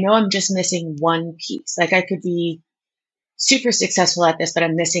 I know I'm just missing one piece. Like I could be super successful at this, but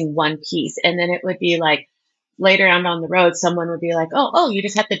I'm missing one piece. And then it would be like later on down the road, someone would be like, oh, you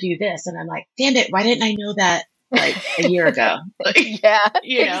just have to do this. And I'm like, damn it, why didn't I know that like a year ago? Yeah,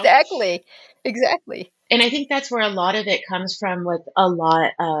 exactly. And I think that's where a lot of it comes from with a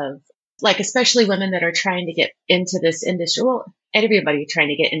lot of like, especially women that are trying to get into this industry. Well, everybody trying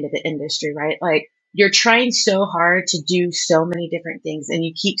to get into the industry, right? Like you're trying so hard to do so many different things and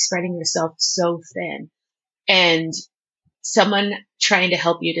you keep spreading yourself so thin. And someone trying to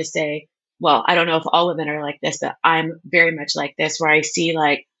help you to say, well, I don't know if all women are like this, but I'm very much like this, where I see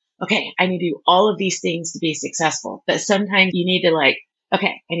like, okay, I need to do all of these things to be successful. But sometimes you need to like, okay,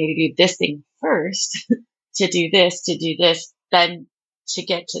 I need to do this thing first to do this, then to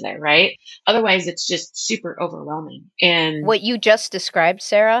get to there, right? Otherwise, it's just super overwhelming. And what you just described,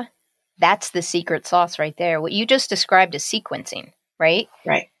 Sarah, that's the secret sauce right there. What you just described is sequencing, right?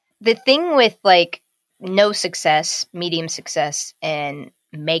 Right. The thing with like no success, medium success, and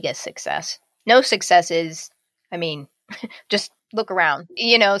mega success. No success is, I mean, just look around,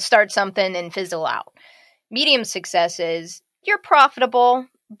 start something and fizzle out. Medium success is you're profitable,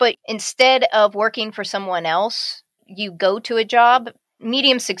 but instead of working for someone else, you go to a job.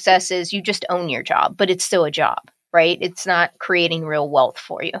 Medium success is you just own your job, but it's still a job, right? It's not creating real wealth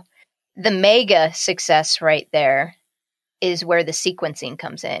for you. The mega success right there is where the sequencing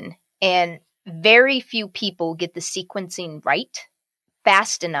comes in. And very few people get the sequencing right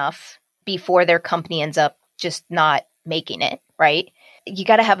fast enough before their company ends up just not making it, right? You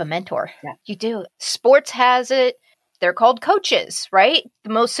got to have a mentor. Yeah. You do. Sports has it. They're called coaches, right? The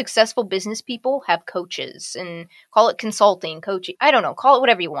most successful business people have coaches, and call it consulting, coaching. I don't know. Call it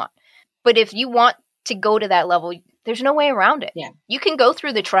whatever you want. But if you want to go to that level, there's no way around it. Yeah. You can go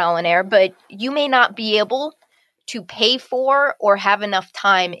through the trial and error, but you may not be able to pay for or have enough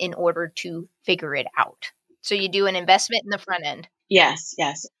time in order to figure it out. So you do an investment in the front end. Yes.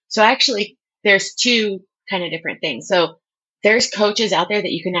 So actually, there's two kind of different things. So there's coaches out there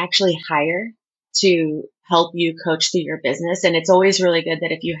that you can actually hire to help you coach through your business. And it's always really good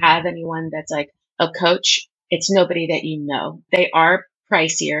that if you have anyone that's like a coach, it's nobody that you know. They are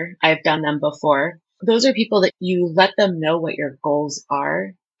pricier. I've done them before. Those are people that you let them know what your goals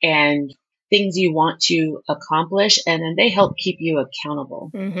are and things you want to accomplish. And then they help keep you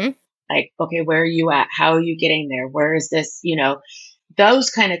accountable. Mm-hmm. Like, okay, where are you at? How are you getting there? Where is this? Those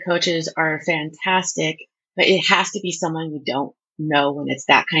kind of coaches are fantastic, but it has to be someone you don't know when it's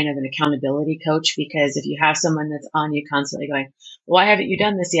that kind of an accountability coach, because if you have someone that's on you constantly going, why haven't you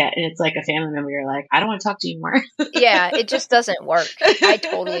done this yet? And it's like a family member, you're like, I don't want to talk to you more. Yeah, it just doesn't work. I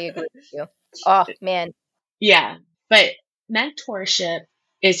totally agree with you. Oh, man. Yeah. But mentorship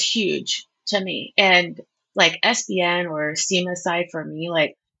is huge to me. And like SBN or SEMA side for me,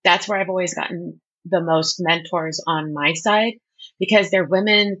 like that's where I've always gotten the most mentors on my side, because they're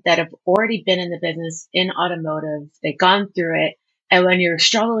women that have already been in the business in automotive. They've gone through it. And when you're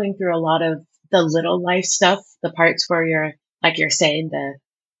struggling through a lot of the little life stuff, the parts where you're, like you're saying,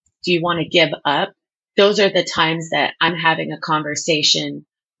 do you want to give up? Those are the times that I'm having a conversation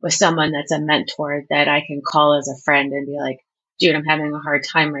with someone that's a mentor that I can call as a friend and be like, dude, I'm having a hard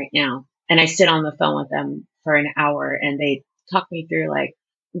time right now. And I sit on the phone with them for an hour and they talk me through like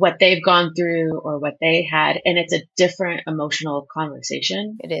what they've gone through or what they had. And it's a different emotional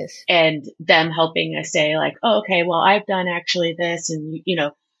conversation. It is. And them helping us say like, oh, okay, well, I've done actually this. And,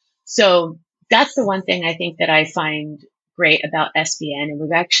 so that's the one thing I think that I find great about SBN. And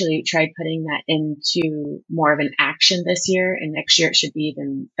we've actually tried putting that into more of an action this year. And next year it should be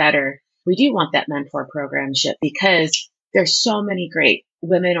even better. We do want that mentor programship because there's so many great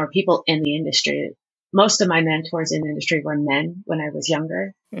women or people in the industry. Most of my mentors in the industry were men when I was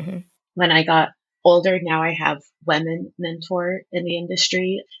younger. Mm-hmm. When I got older, now I have women mentor in the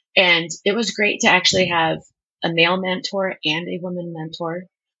industry. And it was great to actually have a male mentor and a woman mentor.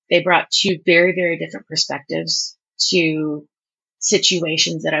 They brought two very, very different perspectives to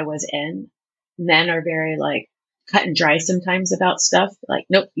situations that I was in. Men are very like cut and dry sometimes about stuff. Like,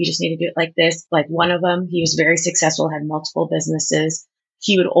 nope, you just need to do it like this. Like one of them, he was very successful, had multiple businesses.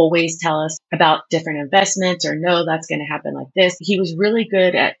 He would always tell us about different investments or no, that's going to happen like this. He was really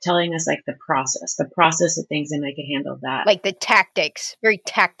good at telling us like the process of things, and I could handle that. Like the tactics, very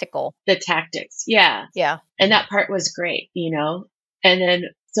tactical. The tactics. Yeah. Yeah. And that part was great, and then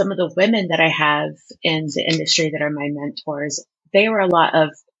some of the women that I have in the industry that are my mentors, they were a lot of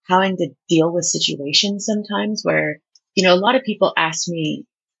having to deal with situations sometimes where, a lot of people ask me,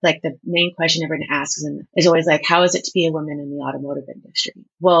 like the main question everyone asks is always like, how is it to be a woman in the automotive industry?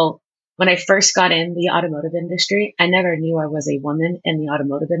 Well, when I first got in the automotive industry, I never knew I was a woman in the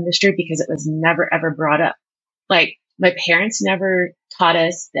automotive industry because it was never, ever brought up. Like my parents never taught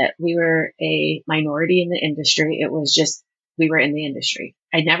us that we were a minority in the industry. It was just, we were in the industry.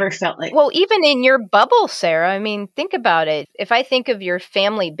 I never felt like... Well, even in your bubble, Sarah, I mean, think about it. If I think of your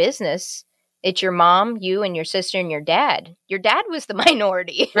family business, it's your mom, you, and your sister, and your dad. Your dad was the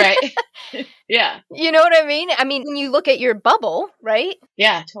minority. Right. Yeah. You know what I mean? I mean, when you look at your bubble, right?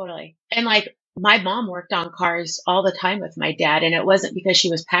 Yeah, totally. And like my mom worked on cars all the time with my dad, and it wasn't because she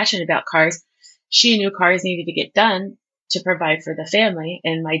was passionate about cars. She knew cars needed to get done to provide for the family.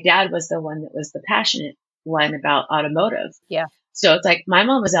 And my dad was the one that was the passionate one about automotive. Yeah. So it's like my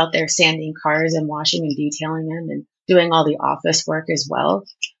mom was out there sanding cars and washing and detailing them and doing all the office work as well.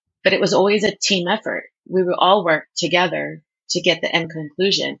 But it was always a team effort. We would all work together to get the end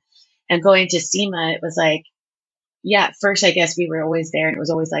conclusion. And going to SEMA, it was like, yeah, at first, I guess we were always there. And it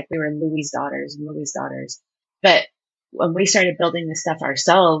was always like we were Louis' daughters. But when we started building this stuff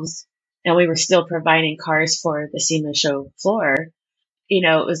ourselves and we were still providing cars for the SEMA show floor,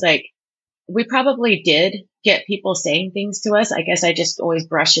 it was like, we probably did get people saying things to us. I guess I just always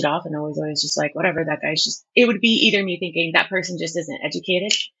brushed it off and always just like, whatever, that guy's just, it would be either me thinking that person just isn't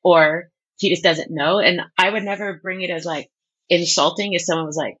educated or he just doesn't know. And I would never bring it as like insulting if someone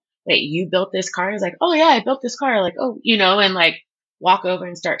was like, wait, you built this car? I was like, oh yeah, I built this car. Like, oh, and like walk over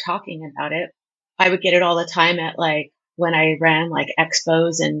and start talking about it. I would get it all the time at like when I ran like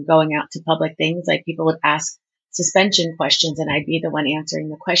expos and going out to public things, like people would ask suspension questions and I'd be the one answering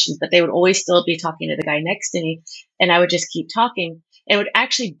the questions, but they would always still be talking to the guy next to me and I would just keep talking. It would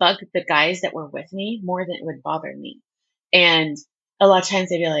actually bug the guys that were with me more than it would bother me. And a lot of times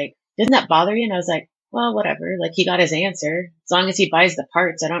they'd be like, doesn't that bother you? And I was like, well, whatever. Like he got his answer. As long as he buys the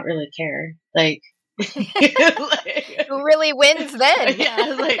parts, I don't really care. Like, who really wins then? Yeah, I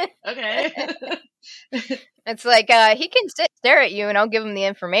was like, okay. It's like, he can stare at you and I'll give him the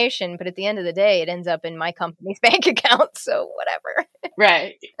information, but at the end of the day, it ends up in my company's bank account, so whatever.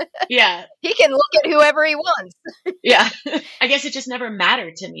 Right. Yeah. He can look at whoever he wants. Yeah. I guess it just never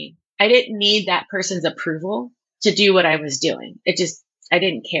mattered to me. I didn't need that person's approval to do what I was doing. I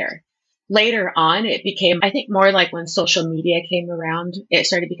didn't care. Later on, it became, I think, more like when social media came around, it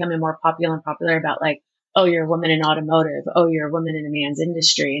started becoming more popular about like, oh, you're a woman in automotive. Oh, you're a woman in a man's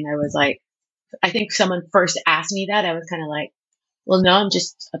industry. And I was like, I think someone first asked me that. I was kind of like, well, no, I'm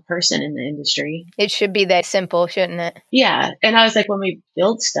just a person in the industry. It should be that simple, shouldn't it? Yeah. And I was like, when we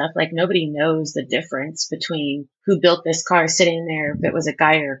build stuff, like nobody knows the difference between who built this car sitting there, if it was a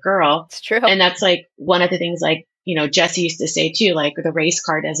guy or a girl. It's true. And that's like one of the things, like, you know, Jesse used to say too, like the race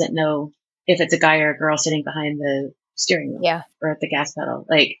car doesn't know if it's a guy or a girl sitting behind the steering wheel or at the gas pedal.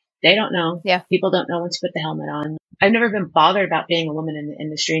 Like they don't know. Yeah. People don't know once you put the helmet on. I've never been bothered about being a woman in the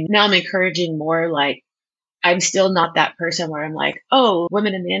industry. Now I'm encouraging more, like, I'm still not that person where I'm like, oh,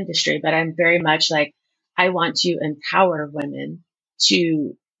 women in the industry, but I'm very much like, I want to empower women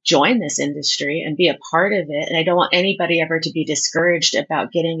to join this industry and be a part of it. And I don't want anybody ever to be discouraged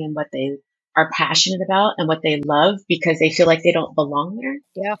about getting in what they are passionate about and what they love because they feel like they don't belong there.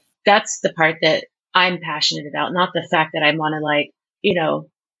 Yeah. That's the part that I'm passionate about, not the fact that I want to, like, you know,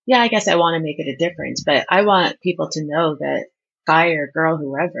 yeah, I guess I want to make it a difference, but I want people to know that guy or girl,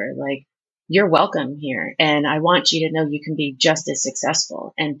 whoever, like, you're welcome here. And I want you to know you can be just as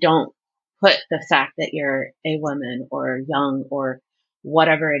successful, and don't put the fact that you're a woman or young or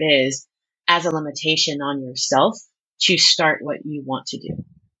whatever it is as a limitation on yourself to start what you want to do,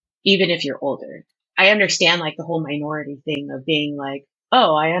 even if you're older. I understand like the whole minority thing of being like,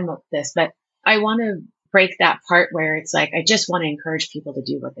 oh, I am this, but I want to break that part where it's like, I just want to encourage people to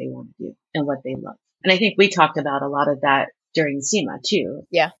do what they want to do and what they love. And I think we talked about a lot of that during SEMA too.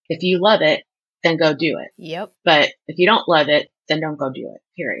 Yeah. If you love it, then go do it. Yep. But if you don't love it, then don't go do it,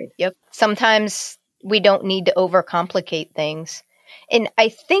 period. Yep. Sometimes we don't need to overcomplicate things. And I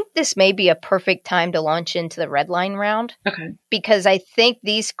think this may be a perfect time to launch into the red line round. Okay. Because I think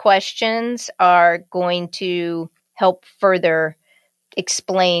these questions are going to help further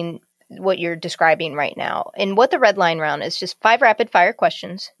explain what you're describing right now. And what the red line round is, just 5 rapid fire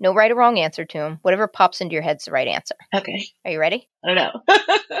questions, no right or wrong answer to them. Whatever pops into your head's the right answer. Okay. Are you ready? I don't know.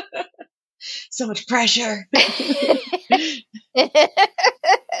 So much pressure.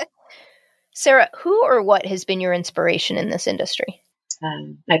 Sarah, who or what has been your inspiration in this industry?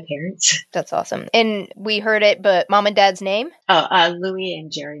 My parents. That's awesome. And we heard it, but mom and dad's name? Oh, Louie and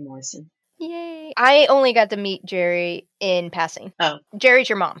Jerry Morrison. Yay. I only got to meet Jerry in passing. Oh. Jerry's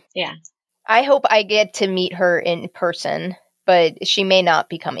your mom. Yeah. I hope I get to meet her in person, but she may not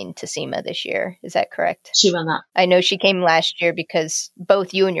be coming to SEMA this year. Is that correct? She will not. I know she came last year because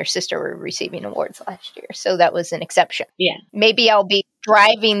both you and your sister were receiving awards last year. So that was an exception. Yeah. Maybe I'll be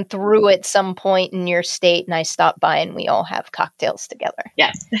driving through at some point in your state and I stop by and we all have cocktails together.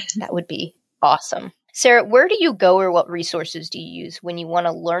 Yes. That would be awesome. Sarah, where do you go or what resources do you use when you want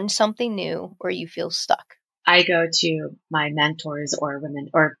to learn something new or you feel stuck? I go to my mentors or women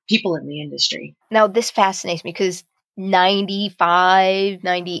or people in the industry. Now, this fascinates me because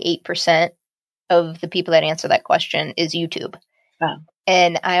 98% of the people that answer that question is YouTube. Oh.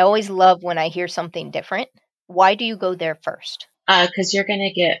 And I always love when I hear something different. Why do you go there first? Because you're going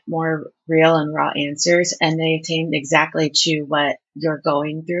to get more real and raw answers, and they attain exactly to what you're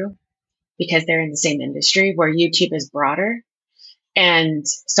going through because they're in the same industry, where YouTube is broader. And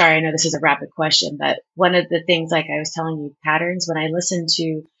sorry, I know this is a rapid question, but one of the things, like I was telling you, patterns, when I listen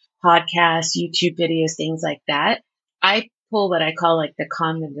to podcasts, YouTube videos, things like that, I pull what I call like the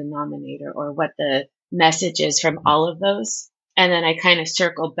common denominator, or what the message is from all of those. And then I kind of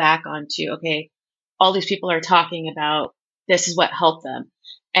circle back onto, okay, all these people are talking about, this is what helped them.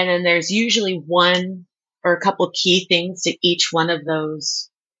 And then there's usually one or a couple key things to each one of those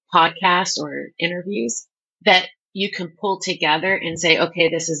podcasts or interviews that you can pull together and say, okay,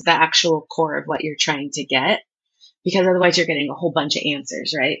 this is the actual core of what you're trying to get, because otherwise you're getting a whole bunch of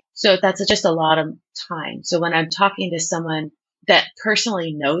answers, right? So that's just a lot of time. So when I'm talking to someone that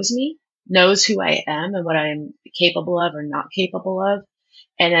personally knows me, knows who I am and what I'm capable of or not capable of,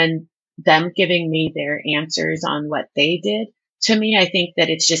 and then them giving me their answers on what they did, to me, I think that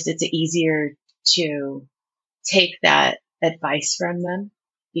it's easier to take that advice from them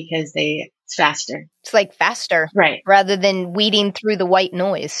because it's faster. It's like faster. Right. Rather than weeding through the white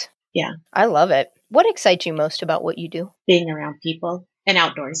noise. Yeah. I love it. What excites you most about what you do? Being around people and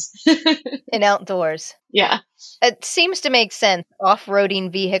outdoors. And outdoors. Yeah. It seems to make sense.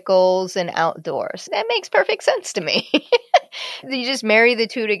 Off-roading vehicles and outdoors. That makes perfect sense to me. You just marry the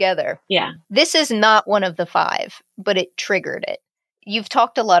two together. Yeah. This is not one of the 5, but it triggered it. You've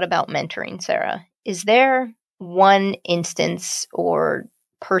talked a lot about mentoring, Sarah. Is there one instance or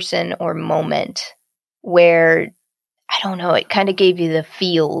person or moment where, I don't know, it kind of gave you the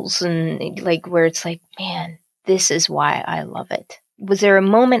feels and like where it's like, man, this is why I love it? Was there a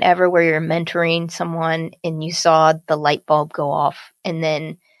moment ever where you're mentoring someone and you saw the light bulb go off, and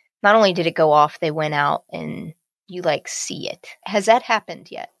then not only did it go off, they went out and you like see it? Has that happened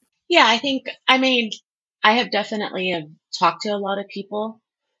yet? Yeah, I have definitely talked to a lot of people.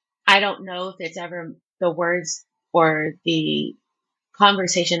 I don't know if it's ever the words or the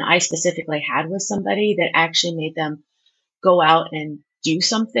conversation I specifically had with somebody that actually made them go out and do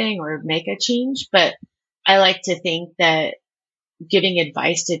something or make a change. But I like to think that giving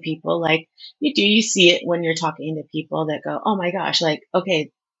advice to people, like you see it when you're talking to people that go, oh my gosh, like,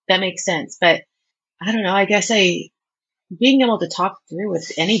 okay, that makes sense. But I don't know, I guess being able to talk through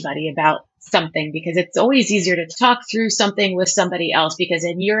with anybody about something, because it's always easier to talk through something with somebody else, because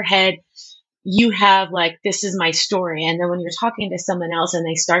in your head, you have like, this is my story. And then when you're talking to someone else and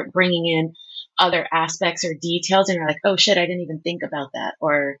they start bringing in other aspects or details and you're like, oh shit, I didn't even think about that.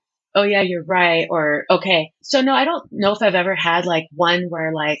 Or, oh yeah, you're right. Or, okay. So no, I don't know if I've ever had like one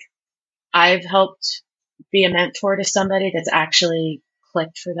where like I've helped be a mentor to somebody that's actually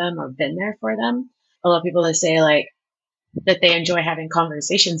clicked for them or been there for them. A lot of people that say like that they enjoy having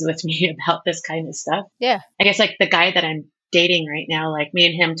conversations with me about this kind of stuff. Yeah. I guess like the guy that I'm dating right now, like me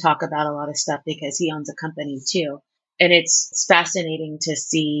and him talk about a lot of stuff because he owns a company too. And it's fascinating to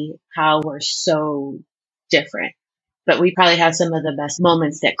see how we're so different. But we probably have some of the best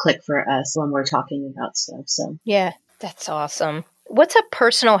moments that click for us when we're talking about stuff. So yeah, that's awesome. What's a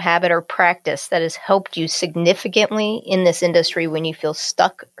personal habit or practice that has helped you significantly in this industry when you feel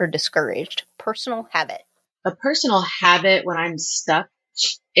stuck or discouraged? Personal habit. A personal habit when I'm stuck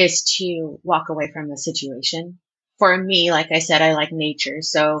is to walk away from the situation. For me, like I said, I like nature.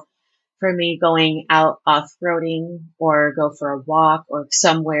 So for me, going out off-roading or go for a walk or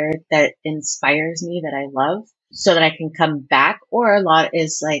somewhere that inspires me that I love so that I can come back, or a lot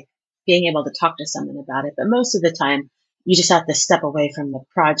is like being able to talk to someone about it. But most of the time, you just have to step away from the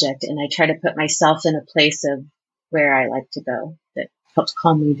project. And I try to put myself in a place of where I like to go that helps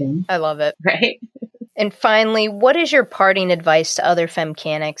calm me down. I love it. Right? And finally, what is your parting advice to other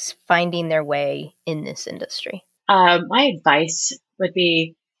femcanics finding their way in this industry? My advice would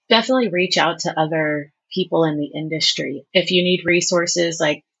be definitely reach out to other people in the industry. If you need resources,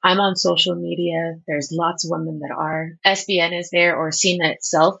 like I'm on social media, there's lots of women that are. SBN is there, or SEMA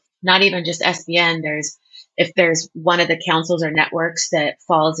itself. Not even just SBN. If there's one of the councils or networks that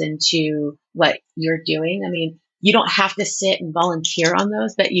falls into what you're doing. I mean, you don't have to sit and volunteer on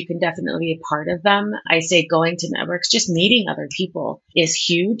those, but you can definitely be a part of them. I say going to networks, just meeting other people is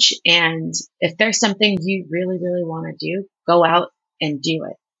huge. And if there's something you really, really want to do, go out and do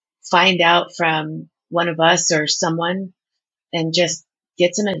it. Find out from one of us or someone and just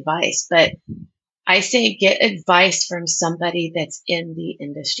get some advice. But I say get advice from somebody that's in the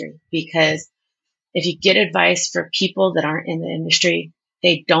industry, because if you get advice for people that aren't in the industry,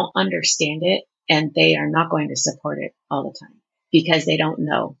 they don't understand it. And they are not going to support it all the time because they don't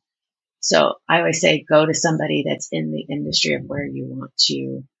know. So I always say, go to somebody that's in the industry of where you want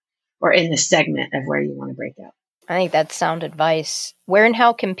to, or in the segment of where you want to break out. I think that's sound advice. Where and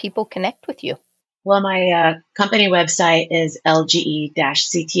how can people connect with you? Well, my company website is lge-cts.com,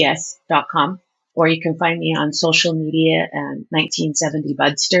 or you can find me on social media, 1970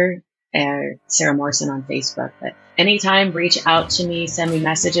 Budster, Sarah Morrison on Facebook. But anytime, reach out to me, send me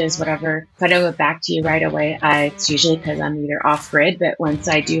messages, whatever. If I don't get back to you right away, it's usually because I'm either off grid, but once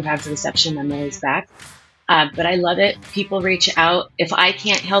I do have reception, I'm always back. But I love it. People reach out. If I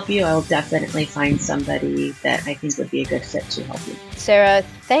can't help you, I'll definitely find somebody that I think would be a good fit to help you. Sarah,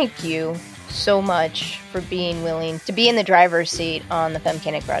 thank you so much for being willing to be in the driver's seat on the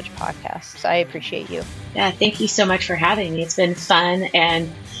Femcanic Garage podcast. I appreciate you. Yeah, thank you so much for having me. It's been fun,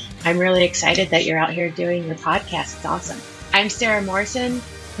 and I'm really excited that you're out here doing your podcast. It's awesome. I'm Sarah Morrison,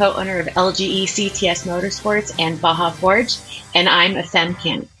 co-owner of LGE CTS Motorsports and Baja Forge, and I'm a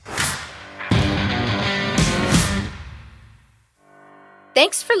Femcanic.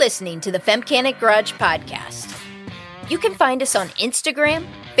 Thanks for listening to the Femcanic Garage podcast. You can find us on Instagram,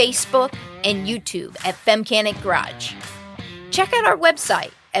 Facebook, and YouTube at Femcanic Garage. Check out our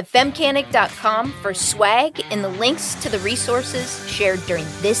website at femcanic.com for swag and the links to the resources shared during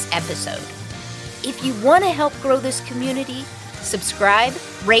this episode. If you want to help grow this community, subscribe,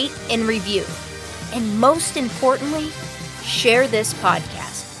 rate, and review. And most importantly, share this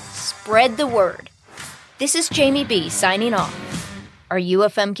podcast. Spread the word. This is Jamie B. signing off. Are you a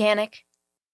femcanic?